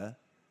better,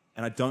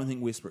 and I don't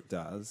think Westbrook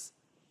does.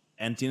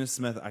 And Dennis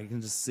Smith, I can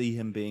just see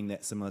him being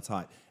that similar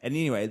type. And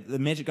anyway, the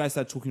Magic guys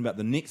started talking about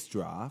the next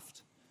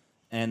draft,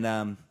 and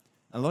a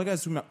lot of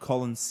guys talking about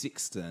Colin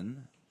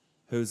Sexton,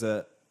 who's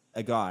a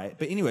guy.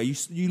 But anyway,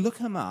 you look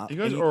him up. You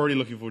guys are already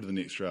looking forward to the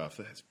next draft.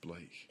 That's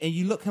bleak. And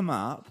you look him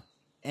up,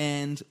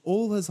 and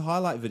all his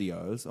highlight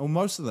videos, or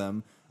most of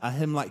them, are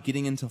him like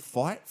getting into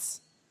fights.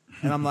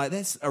 And I'm like,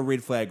 that's a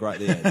red flag right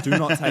there. Do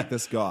not take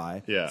this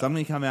guy. Yeah. So I'm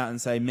going to come out and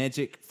say,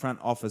 Magic front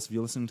office, if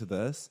you're listening to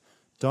this,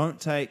 don't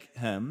take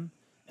him.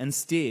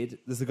 Instead,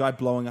 there's a guy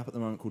blowing up at the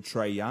moment called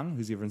Trae Young,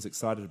 who's everyone's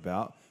excited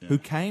about, who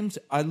came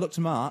to, I looked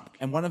him up,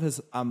 and one of his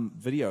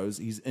videos,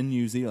 he's in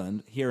New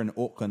Zealand, here in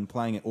Auckland,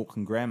 playing at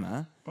Auckland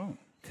Grammar. Oh.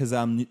 Because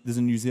there's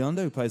a New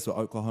Zealander who plays for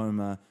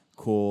Oklahoma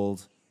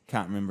called,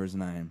 can't remember his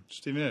name.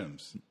 Steve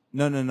Adams.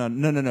 No,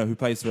 who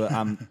plays for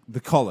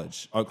the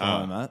college,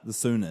 Oklahoma, the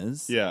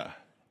Sooners. Yeah.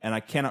 And I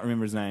cannot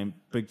remember his name,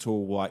 big,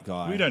 tall, white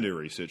guy. We don't do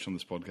research on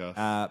this podcast.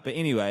 But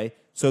anyway,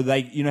 so they,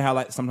 you know how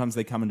like sometimes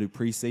they come and do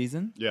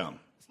preseason? yeah.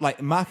 Like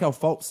Markel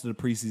Fultz did a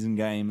preseason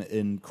game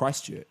in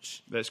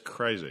Christchurch. That's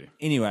crazy.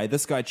 Anyway,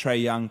 this guy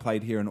Trae Young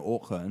played here in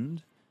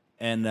Auckland,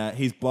 and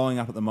he's blowing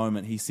up at the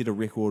moment. He set a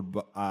record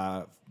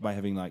by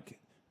having like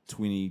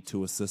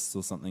 22 assists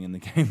or something in the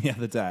game the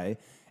other day.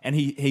 And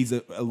he's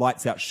a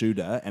lights out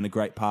shooter and a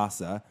great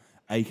passer,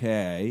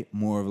 aka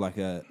more of like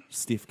a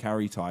Steph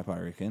Curry type, I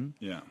reckon.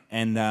 Yeah.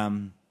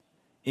 And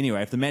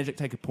anyway, if the Magic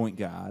take a point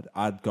guard,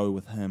 I'd go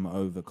with him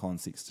over Colin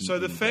Sexton. So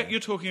the any fact day. you're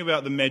talking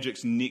about the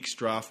Magic's next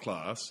draft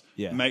class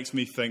Yeah. makes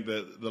me think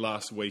that the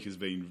last week has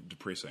been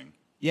depressing.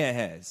 Yeah, it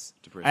has.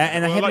 Depressing.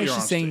 And I Well, I haven't like your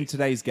actually seen honesty.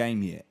 today's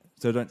game yet,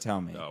 so don't tell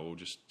me. Oh,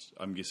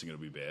 I'm guessing it'll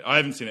be bad. I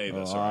haven't seen it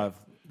either, Oh, sorry. I've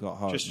got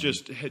hope.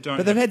 Just man. don't.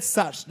 But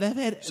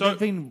they've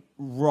been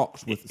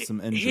rocked with some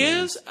injuries.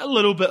 Here's a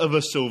little bit of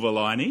a silver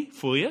lining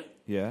for you.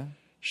 Yeah.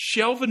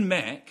 Shelvin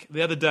Mack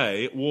the other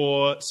day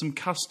wore some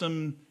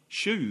custom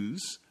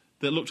shoes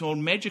that looked all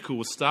magical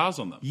with stars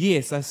on them.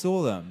 Yes, I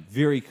saw them.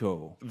 Very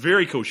cool.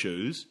 Very cool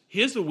shoes.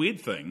 Here's the weird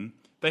thing.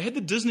 They had the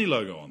Disney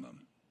logo on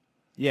them.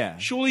 Yeah.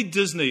 Surely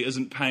Disney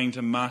isn't paying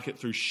to market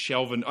through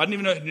Shelvin. I didn't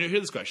even know who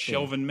this guy,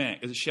 Shelvin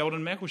Mack. Is it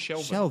Sheldon Mack or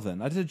Shelvin?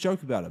 Shelvin. I did a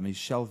joke about him. He's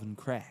Shelvin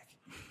Crack.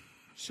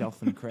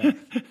 Shelvin Crack.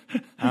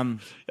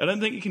 I don't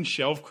think you can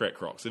shelve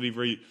crack rocks. It'd be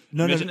very...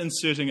 No, imagine no.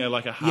 inserting a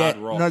Yeah. hard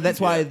rock. No, that's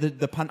into why your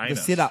the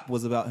anus. setup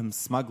was about him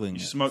smuggling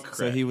it. Smoke crack.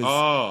 So he was.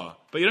 Oh,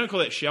 but you don't call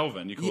that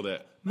Shelvin. You call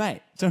that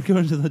Mate, don't go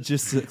into the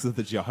logistics of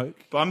the joke.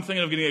 But I'm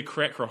thinking of getting a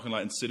crack rock and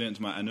inserting it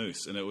into my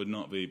anus, and it would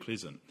not be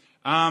pleasant.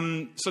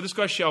 So this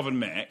guy Shelvin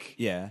Mack.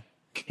 Yeah.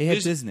 He had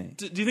Disney.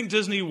 Do you think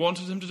Disney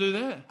wanted him to do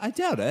that? I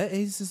doubt it.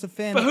 He's just a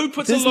fan. But who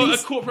puts a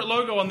corporate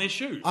logo on their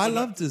shoes? I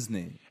love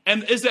Disney.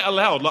 And is that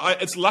allowed?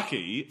 Like, it's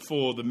lucky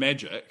for the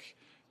Magic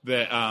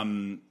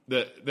that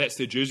that's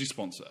their jersey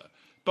sponsor.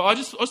 But I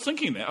was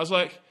thinking that. I was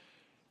like,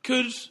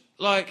 because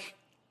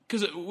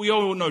we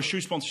all know shoe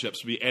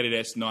sponsorships would be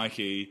Adidas,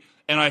 Nike,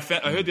 and I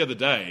heard the other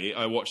day,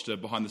 I watched a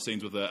behind the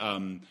scenes with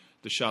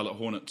the Charlotte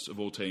Hornets of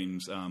all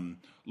teams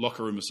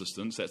locker room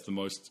assistants. That's the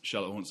most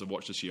Charlotte Hornets I've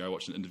watched this year. I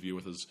watched an interview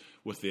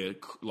with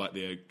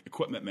their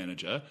equipment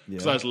manager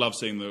because I just love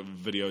seeing the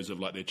videos of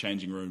their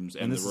changing rooms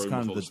and the room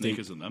with all the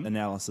sneakers in them.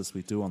 Analysis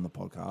we do on the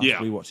podcast.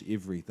 Yeah. We watch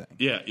everything.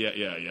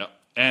 Yeah.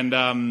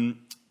 And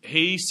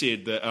he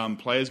said that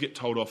players get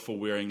told off for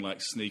wearing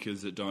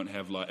sneakers that don't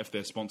have if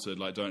they're sponsored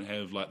don't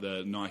have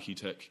the Nike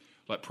tick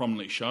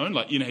prominently shown.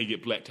 How you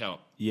get blacked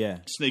out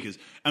sneakers.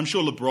 I'm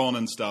sure LeBron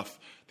and stuff,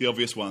 the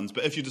obvious ones,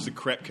 but if you're just a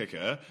crap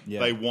kicker,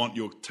 they want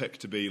your tick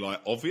to be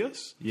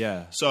obvious.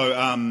 Yeah. So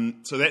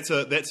that's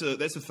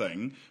a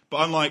thing. But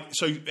I'm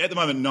so at the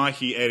moment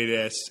Nike,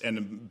 Adidas, and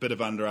a bit of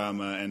Under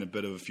Armour and a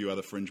bit of a few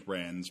other fringe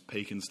brands,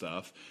 Peak and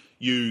stuff,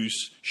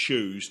 use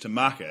shoes to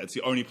market. It's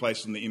the only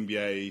place in the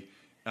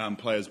NBA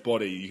player's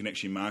body you can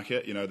actually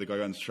market. The guy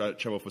going to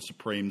show off a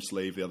Supreme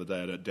sleeve the other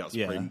day. I don't doubt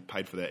Supreme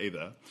paid for that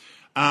either.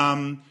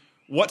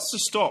 What's to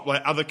stop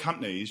other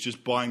companies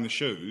just buying the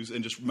shoes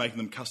and just making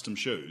them custom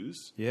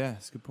shoes? Yeah,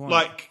 that's a good point.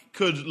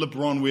 Could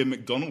LeBron wear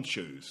McDonald's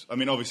shoes? I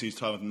mean, obviously he's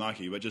tied with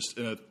Nike, but just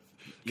in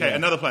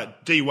another player,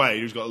 D Wade,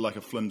 who's got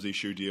a flimsy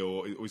shoe deal,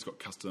 or he's got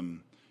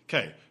custom.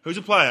 Okay, who's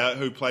a player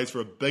who plays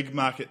for a big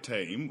market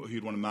team who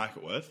you'd want to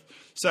market with?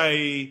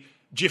 Say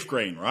Jeff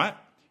Green, right?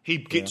 He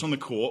gets on the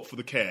court for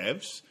the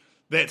Cavs.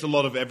 That's a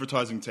lot of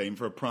advertising team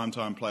for a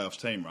primetime playoffs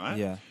team, right?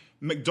 Yeah.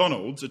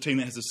 McDonald's, a team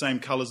that has the same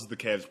colours as the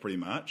Cavs pretty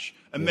much.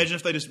 Imagine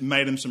if they just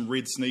made him some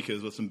red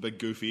sneakers with some big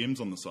goofy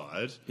M's on the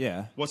side.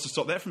 Yeah. What's to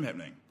stop that from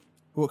happening?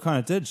 Well, it kind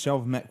of did.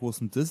 Shelvin Mack wore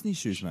some Disney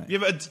shoes, mate. Yeah,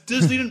 but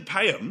Disney didn't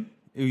pay him.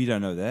 You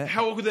don't know that.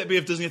 How awkward would that be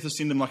if Disney had to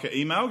send him an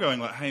email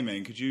going hey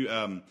man, could you,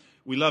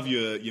 we love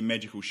your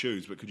magical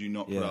shoes, but could you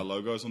not put our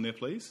logos on there,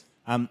 please?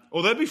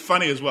 Or that'd be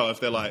funny as well if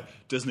they're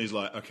Disney's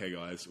okay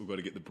guys, we've got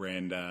to get the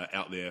brand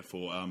out there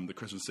for the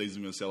Christmas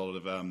season. We're going to sell a lot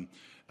of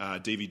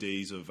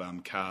DVDs of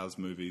Cars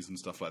movies and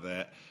stuff like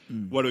that.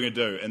 What are we going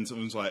to do? And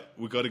someone's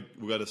we've got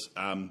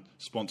to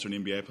sponsor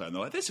an NBA player. And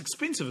they're that's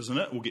expensive, isn't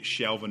it? We'll get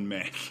Shelvin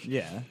Mack.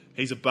 Yeah.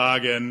 He's a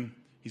bargain.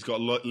 He's got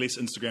less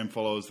Instagram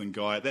followers than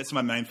Guy. That's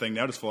my main thing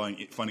now, just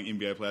finding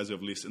NBA players who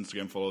have less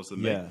Instagram followers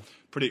than me.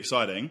 Pretty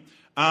exciting.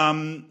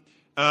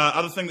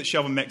 Other thing that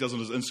Shelvin Mack does on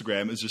his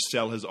Instagram is just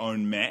sell his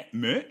own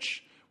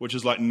merch, which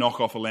is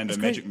knockoff Orlando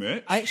Magic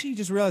merch. I actually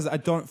just realised I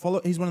don't follow.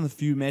 He's one of the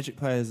few Magic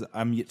players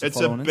I'm yet to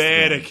follow on Instagram. It's a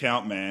bad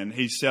account, man.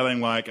 He's selling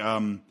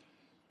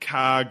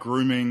car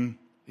grooming.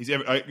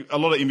 A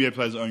lot of NBA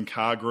players own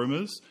car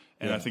groomers,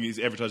 and I think he's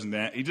advertising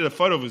that. He did a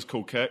photo of his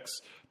cool kicks,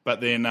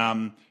 but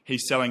then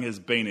he's selling his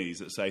beanies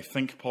that say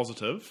 "Think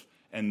Positive"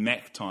 and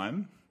 "Mac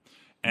Time,"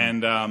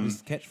 and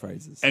his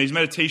catchphrases. And he's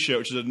made a T-shirt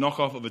which is a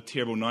knockoff of a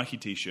terrible Nike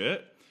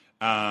T-shirt.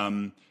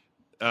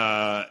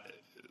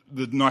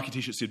 The Nike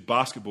T-shirt said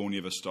 "Basketball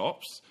never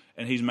stops,"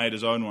 and he's made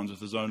his own ones with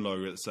his own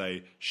logo that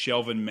say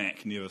 "Shelvin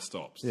Mack never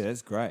stops." Yeah,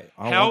 that's great.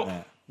 I How want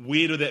that.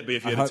 weird would that be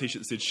if you had a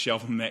T-shirt that said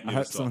 "Shelvin Mack never I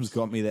hope stops"? someone's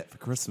got me that for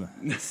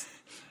Christmas.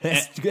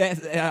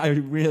 I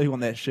really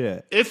want that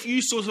shirt. If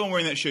you saw someone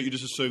wearing that shirt, you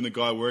just assume the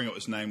guy wearing it,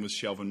 his name was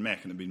Shelvin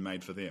Mack and it had been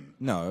made for them.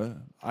 No,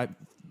 I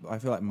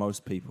feel like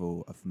most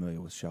people are familiar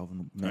with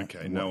Shelvin Mack.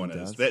 Okay, no one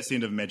is. That's the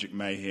end of Magic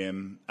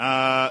Mayhem.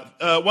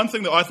 One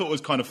thing that I thought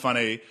was kind of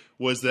funny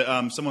was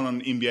that someone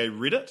on NBA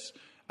Reddit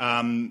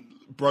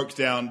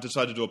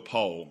decided to do a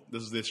poll.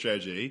 This is their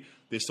strategy,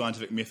 their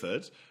scientific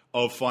method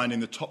of finding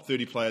the top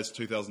 30 players of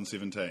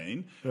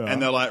 2017. Yeah.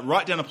 And they're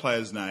write down a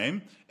player's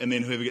name, and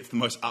then whoever gets the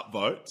most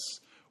upvotes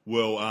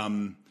will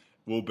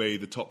be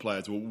the top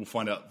players. We'll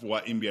find out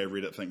what NBA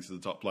Reddit thinks are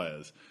the top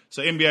players.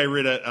 So NBA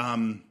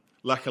Reddit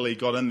luckily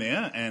got in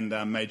there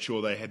and made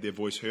sure they had their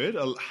voice heard.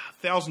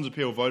 Thousands of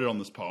people voted on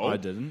this poll. I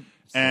didn't.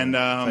 So and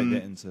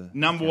take that into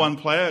number one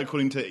player,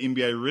 according to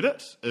NBA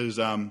Reddit, is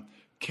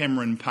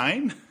Cameron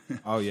Payne.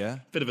 Oh, yeah?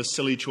 Bit of a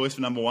silly choice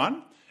for number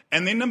one.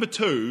 And then number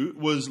two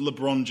was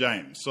LeBron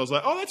James. So I was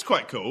like, oh, that's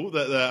quite cool.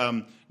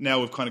 That now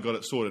we've kind of got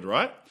it sorted,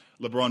 right?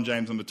 LeBron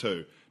James, number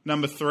two.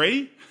 Number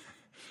three,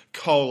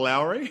 Cole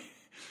Lowry.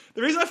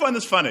 The reason I find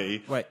this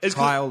funny is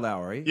Kyle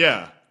Lowry.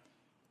 Yeah,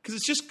 because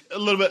it's just a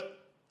little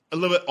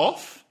bit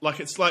off.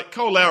 It's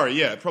Cole Lowry,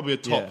 yeah, probably a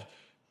top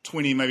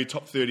 20, maybe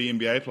top 30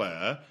 NBA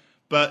player,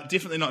 but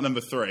definitely not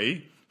number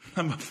three.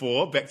 Number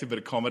four, back to a bit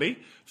of comedy,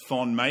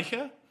 Thon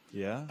Maker.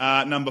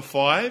 Yeah. Number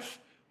five,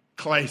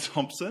 Klay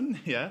Thompson.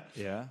 Yeah.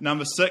 Yeah.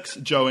 Number six,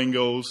 Joe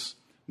Ingles.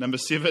 Number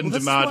seven,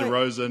 DeMar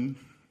DeRozan.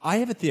 I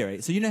have a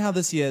theory. So you know how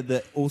this year,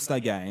 the All-Star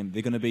game,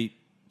 they're going to be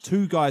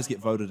two guys get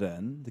voted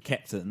in, the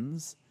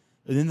captains,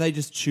 And then they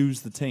just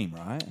choose the team,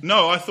 right?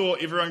 No, I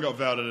thought everyone got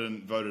voted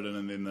in,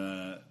 and then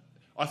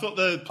I thought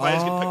the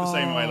players get picked the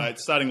same way. Like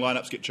starting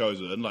lineups get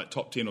chosen, like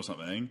top 10 or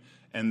something,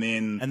 and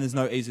then And there's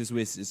no easiest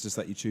west. It's just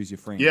like you choose your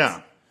friends.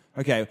 yeah,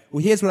 Okay.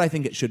 Well, here's what I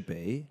think it should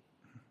be: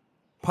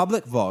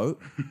 public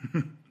vote.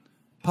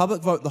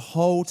 Public vote the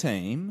whole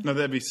team. no,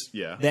 that'd be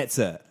yeah. That's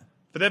it.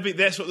 But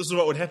this is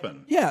what would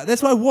happen. Yeah,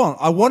 that's what I want.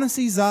 I want to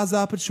see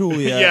Zaza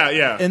Pachulia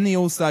Yeah. in the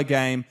All-Star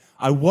game.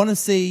 I want to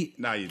see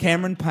No, you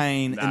Cameron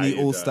Payne No, in the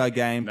you All-Star don't.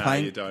 game No,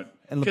 playing you don't.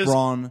 and 'Cause-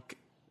 LeBron.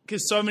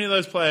 Because so many of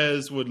those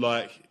players would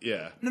No,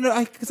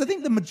 because I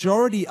think the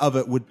majority of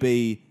it would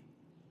be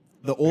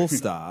the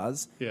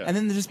All-Stars, Yeah. and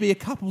then there'd just be a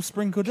couple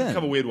sprinkled in. a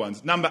couple weird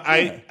ones. Number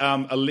 8,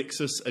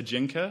 Alexis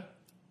Ajinka.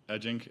 Yeah,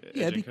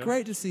 it'd be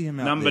great to see him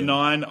out Number there.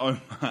 9,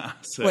 Omar.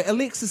 Wait,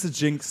 Alexis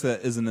Ajinxa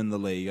isn't in the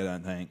league, I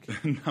don't think.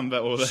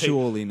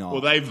 Surely not.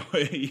 Well,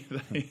 NBA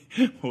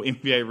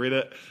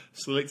Reddit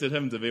selected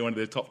him to be one of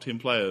their top 10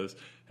 players.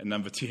 And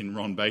number 10,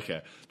 Ron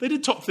Baker. They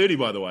did top 30,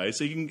 by the way,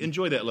 so you can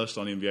enjoy that list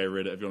on NBA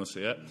Reddit if you want to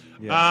see it.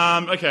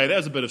 Yeah. Okay, that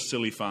was a bit of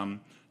silly fun.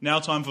 Now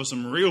time for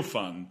some real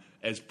fun,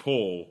 as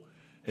Paul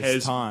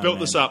has built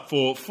this up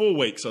for 4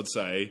 weeks, I'd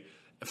say,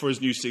 for his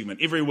new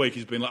segment. Every week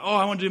he's been like,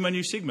 I want to do my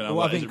new segment. I'm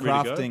Well, like, I've been is it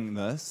ready to go? crafting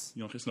this,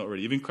 It's not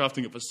ready. You've been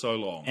crafting it for so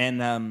long.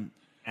 and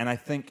I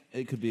think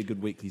it could be a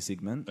good weekly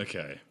segment.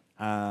 Okay.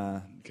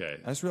 I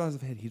just realised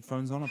I've had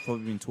headphones on. I've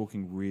probably been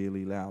talking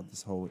really loud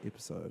this whole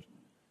episode.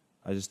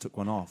 I just took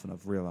one off, and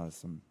I've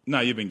realised I'm... No,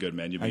 you've been good,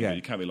 man. You've been Okay. good.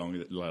 You can't be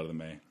louder than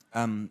me.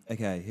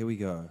 Okay, here we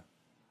go.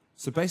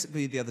 So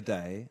basically, the other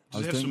day, I Does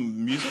was it have doing...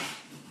 some music?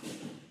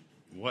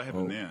 What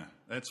happened there?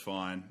 That's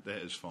fine.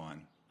 That is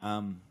fine.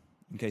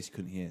 In case you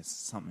couldn't hear,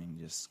 something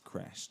just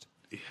crashed.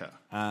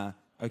 Yeah.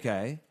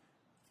 Okay.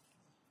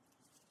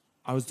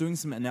 I was doing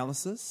some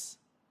analysis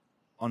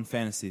on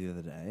fantasy the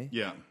other day,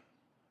 Yeah.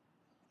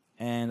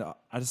 and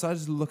I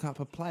decided to look up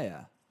a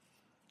player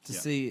to Yeah.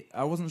 see.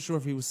 I wasn't sure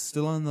if he was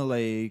still in the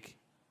league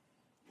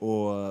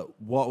or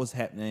what was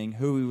happening,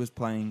 who he was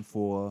playing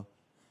for,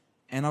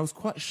 and I was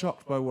quite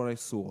shocked by what I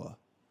saw,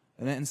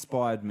 and that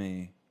inspired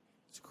me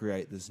to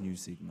create this new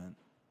segment.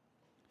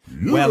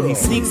 Well, he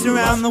sneaks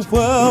around the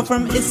world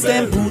from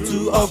Istanbul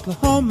to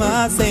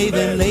Oklahoma,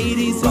 saving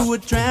ladies who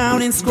would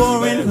drown in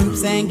scoring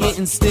hoops and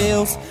getting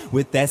steals.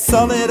 With that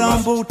solid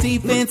on-ball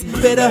defense,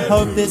 better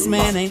hope this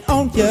man ain't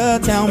on ya.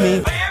 Tell me,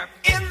 where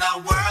in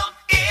the world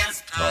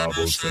is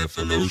Thabo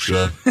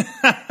Sefolosha.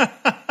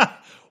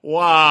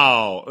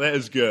 Wow, that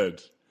is good.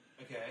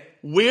 Okay.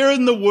 Where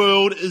in the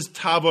world is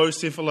Thabo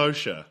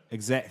Sefolosha?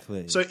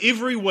 Exactly. So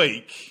every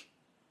week,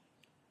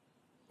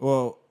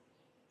 well,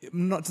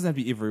 not doesn't have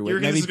to be every week. you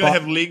reckon Maybe this is going to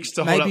have legs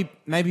to hold up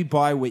maybe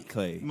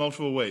bi-weekly.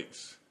 multiple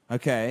weeks?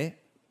 Okay.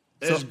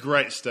 That's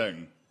great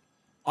sting.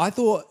 I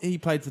thought he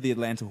played for the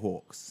Atlanta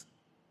Hawks.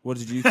 What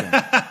did you think?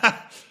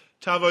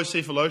 Thabo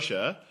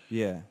Sefolosha.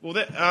 Yeah. Well,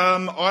 that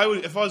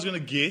if I was going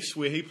to guess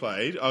where he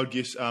played, I would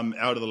guess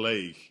out of the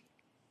league.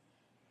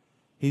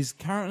 He's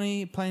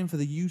currently playing for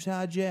the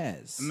Utah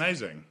Jazz.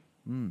 Amazing.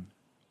 Hmm.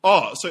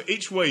 Oh, so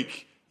each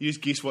week you just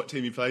guess what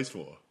team he plays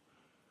for.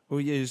 Well,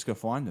 yeah, you just go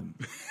find him.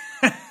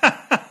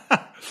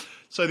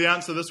 So the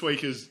answer this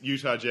week is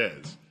Utah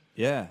Jazz.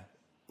 Yeah.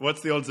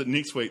 What's the odds that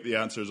next week the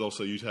answer is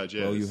also Utah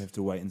Jazz? Well, you have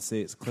to wait and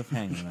see. It's a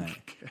cliffhanger, mate.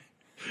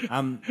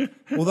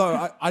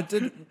 Although I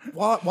did,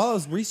 while I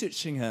was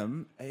researching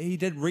him, he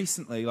did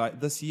recently, like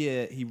this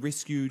year, he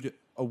rescued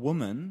a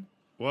woman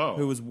Wow.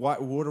 who was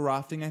white water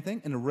rafting, I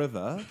think, in a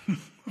river.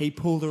 He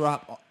pulled her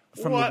up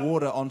from What? the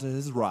water onto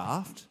his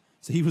raft.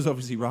 So he was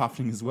obviously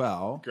rafting as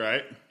well.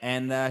 Great.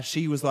 And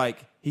she was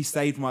like, he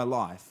saved my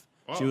life.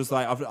 Wow. She was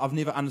like, I've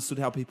never understood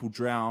how people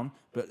drown,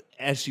 but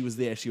as she was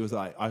there, she was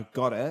like, I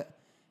got it.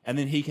 And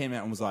then he came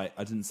out and was like,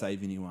 I didn't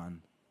save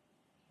anyone.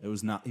 It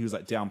was not. He was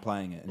like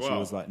downplaying it, and she Wow.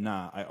 was like,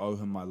 nah, I owe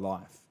him my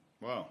life.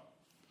 Wow.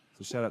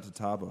 So shout out to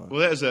Thabo. Well,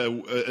 that is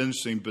an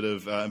interesting bit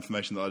of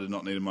information that I did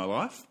not need in my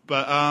life.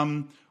 But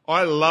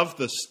I love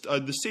this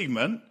the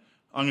segment.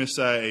 I'm going to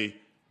say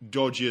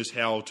Dodgers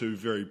howl to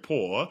very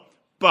poor,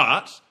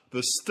 but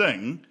the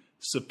sting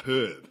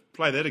superb.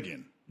 Play that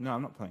again. No,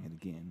 I'm not playing it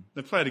again.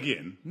 No, play it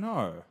again.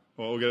 No.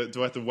 Well, do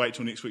I have to wait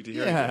till next week to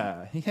hear it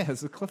again? Yeah,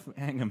 it's a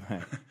cliffhanger,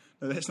 mate.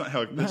 No, that's not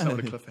how. That's not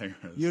what a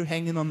cliffhanger is. You're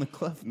hanging on the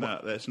cliff. No,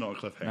 that's not a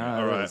cliffhanger. No,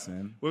 All it right, is,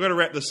 man. we're going to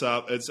wrap this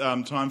up. It's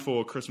time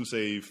for Christmas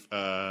Eve.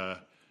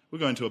 We're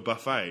going to a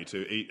buffet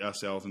to eat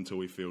ourselves until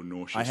we feel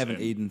nauseous. I haven't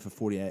and- eaten for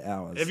 48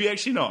 hours Have you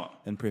actually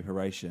not? in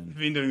preparation. Have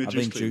you been doing the I've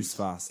juice been cleanse? juice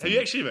fasting. Have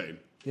you actually been?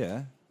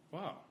 Yeah.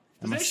 Wow.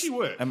 Does it actually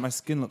work? And my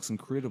skin looks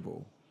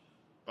incredible.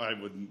 I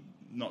would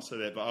not say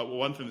that, but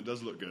one thing that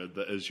does look good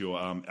that is your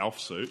elf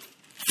suit.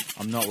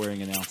 I'm not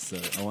wearing an elf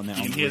suit. I want that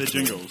You on can hear the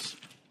record. jingles.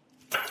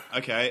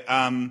 Okay.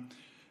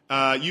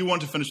 You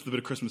want to finish with a bit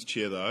of Christmas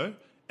cheer, though,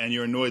 and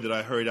you're annoyed that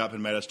I hurried up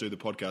and made us do the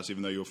podcast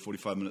even though you were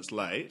 45 minutes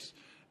late.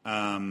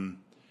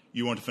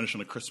 You want to finish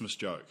on a Christmas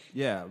joke.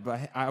 Yeah,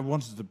 but I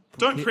wanted to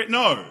Don't prep.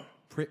 No.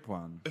 prep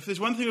one. If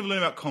there's one thing I've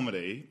learned about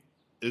comedy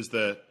is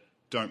that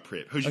Don't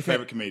prep. Who's your Okay.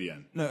 favourite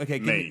comedian? No, okay.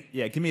 Me.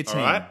 Give me a team.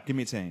 All right? Give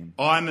me a team.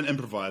 I'm an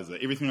improviser.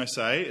 Everything I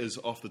say is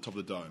off the top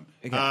of the dome.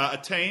 Okay. A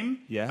team.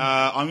 Yeah.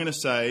 I'm going to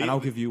say And I'll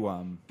give you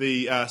one.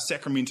 the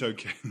Sacramento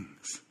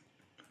Kings.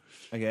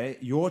 Okay,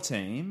 your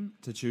team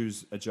to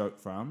choose a joke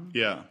from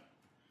Yeah.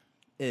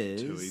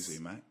 is Too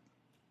easy, mate.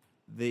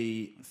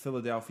 the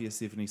Philadelphia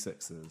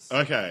 76ers.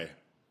 Okay.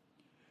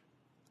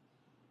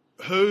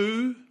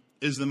 Who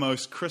is the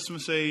most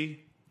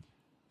Christmassy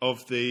of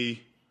the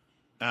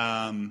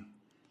really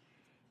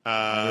know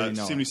it.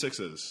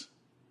 76ers?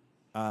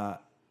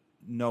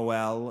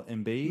 Noel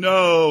Embiid.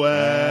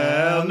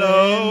 Noel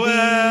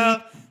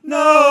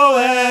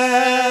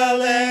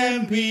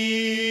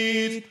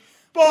Embiid.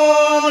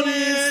 Born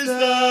is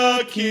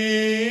the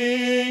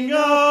king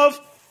of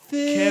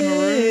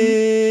Cameroon.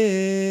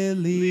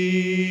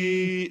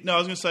 No, I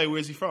was going to say,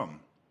 where's he from?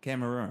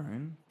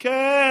 Cameroon.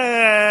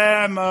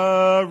 Cameroon.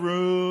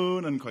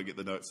 I didn't quite get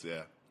the notes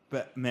there.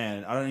 But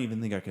man, I don't even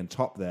think I can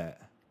top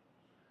that.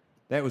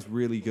 That was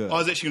really good. I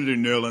was actually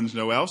going to do Nerlens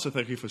Noel, so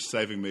thank you for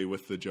saving me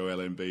with the Joel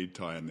Embiid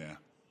tie-in there.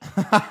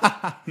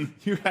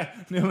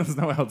 Nerlens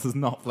Noel does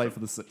not play for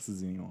the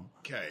Sixers anymore.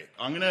 Okay,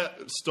 I'm going to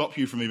stop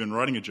you from even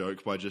writing a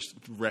joke by just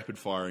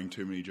rapid-firing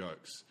too many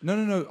jokes.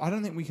 No. I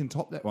don't think we can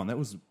top that one. That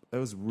was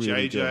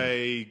really good.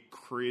 JJ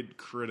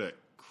Critic,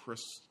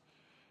 Chris...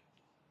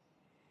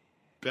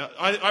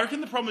 I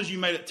reckon the problem is you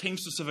made it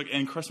team-specific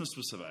and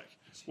Christmas-specific.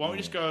 Why don't we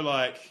just go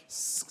like...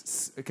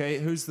 Okay,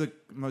 who's the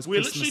most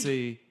We're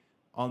Christmassy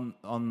on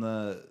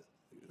the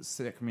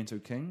Sacramento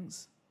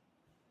Kings?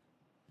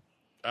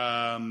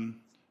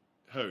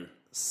 Who?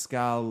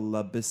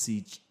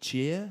 Scalabisi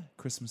cheer?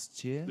 Christmas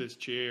cheer? There's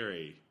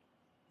Cherry.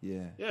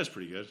 Yeah. Yeah, that's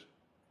pretty good.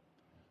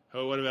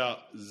 Oh, what about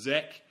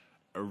Zach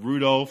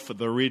Rudolph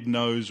the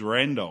Red-Nosed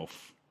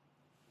Randolph?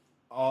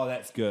 Oh,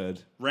 that's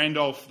good.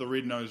 Randolph the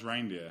Red-Nosed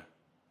Reindeer.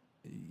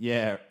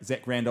 Yeah,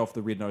 Zach Randolph,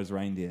 the Red-Nosed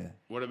Reindeer.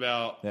 What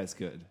about... That's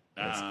good.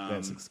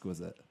 That's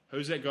exquisite.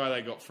 Who's that guy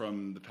they got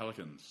from the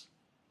Pelicans?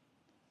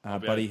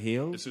 Buddy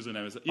Hield? This is the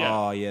name. Is it? Yeah.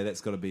 Oh, yeah,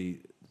 that's got to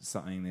be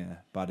something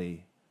there.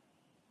 Buddy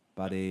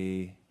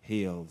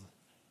Hield.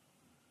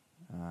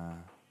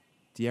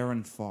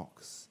 De'Aaron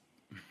Fox.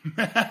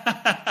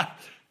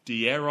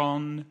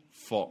 De'Aaron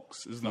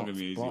Fox. This is not going to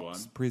be an easy Box.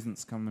 one.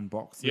 Presents come in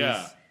boxes.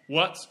 Yeah.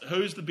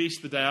 Who's the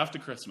best the day after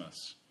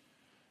Christmas?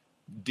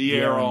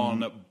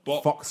 De'Aaron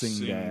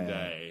Boxing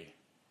Day.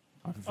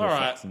 I prefer All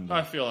right. Boxing Day.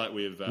 I feel like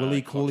we've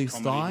Willie clocked Cauley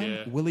comedy Stein.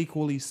 here. Willie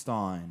Cauley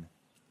Stein.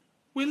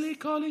 Willie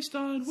Cauley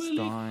Stein. Willie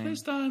Cauley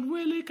Stein.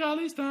 Willie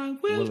Cauley Stein.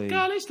 Willie. Will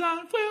Cauley Stein.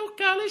 Will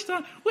Cauley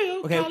Stein. Will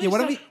Okay, Cauley yeah, why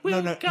don't Stein. we- no,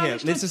 Will no, Cauley here,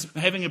 Stein. let's just-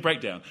 I'm having a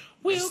breakdown.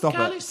 Will Stop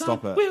Cauley it, Stein.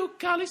 stop it. Will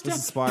Cauley Stein. This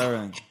is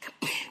inspiring.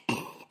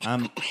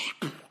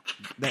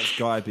 That's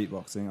Guy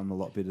beatboxing. I'm a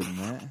lot better than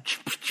that.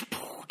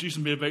 Do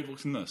some better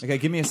beatbox than this. Okay,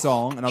 give me a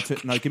song and I'll turn.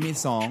 No, give me a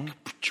song.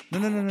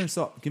 No,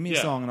 stop. Give me a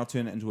Yeah. song and I'll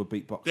turn it into a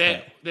beatbox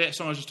track. That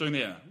song I was just doing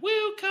there.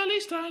 Will Cauley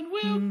Stein.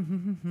 Will.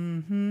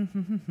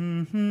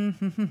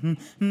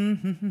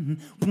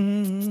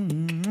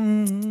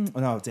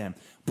 Oh, damn.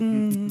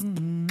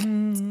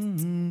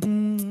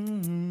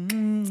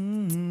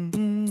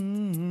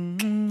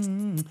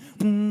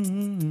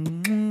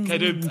 Okay,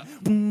 dude.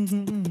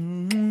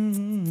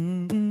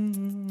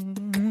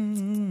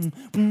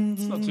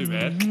 It's not too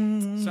bad.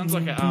 Sounds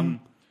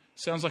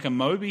like a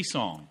Moby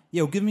song.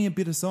 Yeah, well, give me a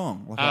better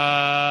song. Like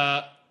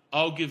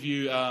I'll give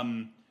you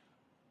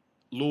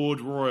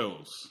Lord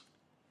Royals.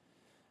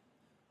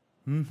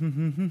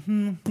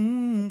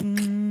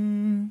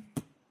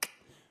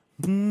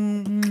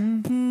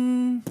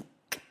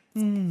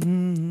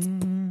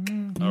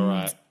 All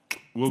right.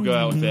 We'll go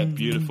out with that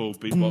beautiful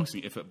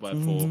beatboxing effort by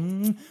Paul.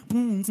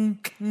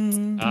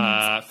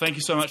 Thank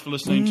you so much for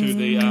listening to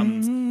the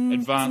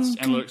Advanced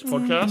Analytics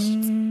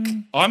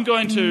podcast. I'm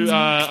going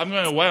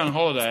away on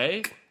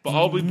holiday, but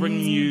I'll be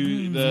bringing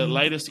you the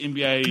latest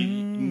NBA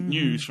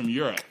news from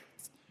Europe.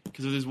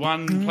 Because if there's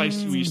one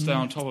place where you stay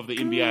on top of the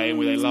NBA and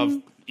where they love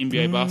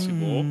NBA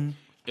basketball,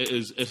 it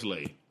is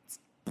Italy.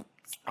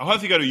 I'll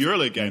hopefully go to a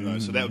EuroLeague game though,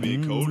 so that would be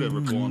cool to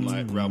report on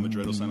like Real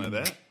Madrid or something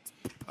like that.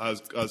 I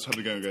was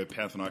hoping going to go to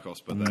Panathinaikos,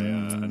 but they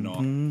are not.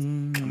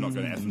 I'm not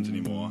going to Athens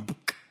anymore.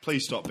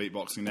 Please stop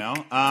beatboxing now.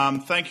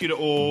 Thank you to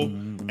all,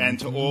 and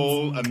to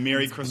all a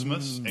Merry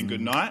Christmas and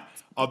good night.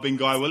 I've been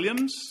Guy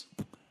Williams.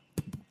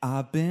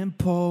 I've been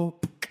poor.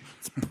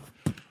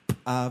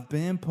 I've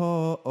been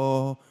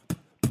poor.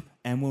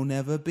 And will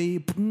never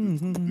be.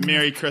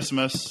 Merry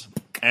Christmas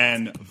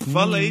and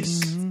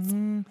Feliz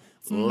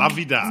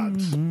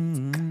Navidad.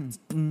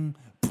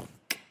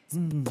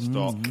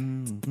 Stop.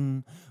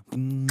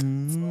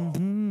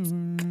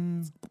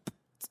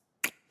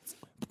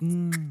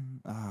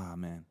 Ah,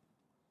 man.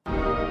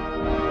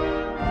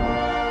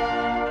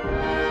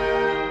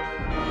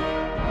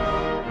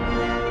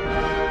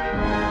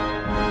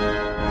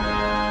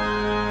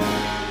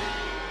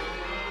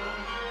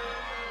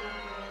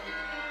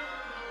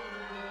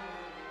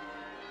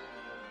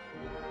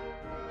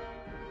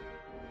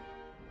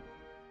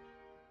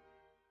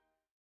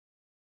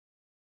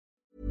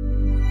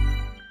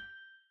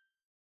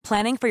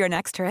 Planning for your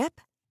next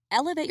trip?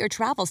 Elevate your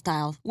travel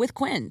style with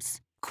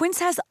Quince. Quince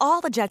has all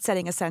the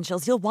jet-setting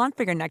essentials you'll want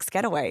for your next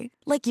getaway,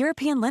 like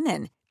European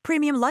linen,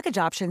 premium luggage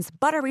options,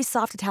 buttery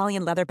soft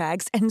Italian leather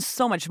bags, and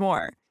so much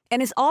more.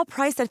 And is all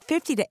priced at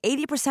 50 to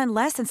 80%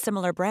 less than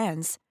similar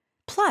brands.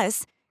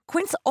 Plus,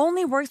 Quince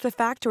only works with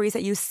factories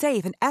that use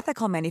safe and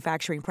ethical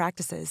manufacturing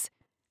practices.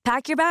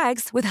 Pack your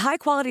bags with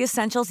high-quality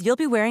essentials you'll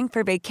be wearing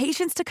for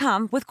vacations to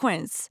come with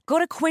Quince. Go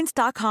to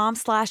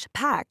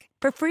quince.com/pack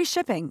for free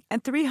shipping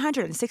and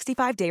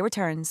 365-day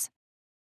returns.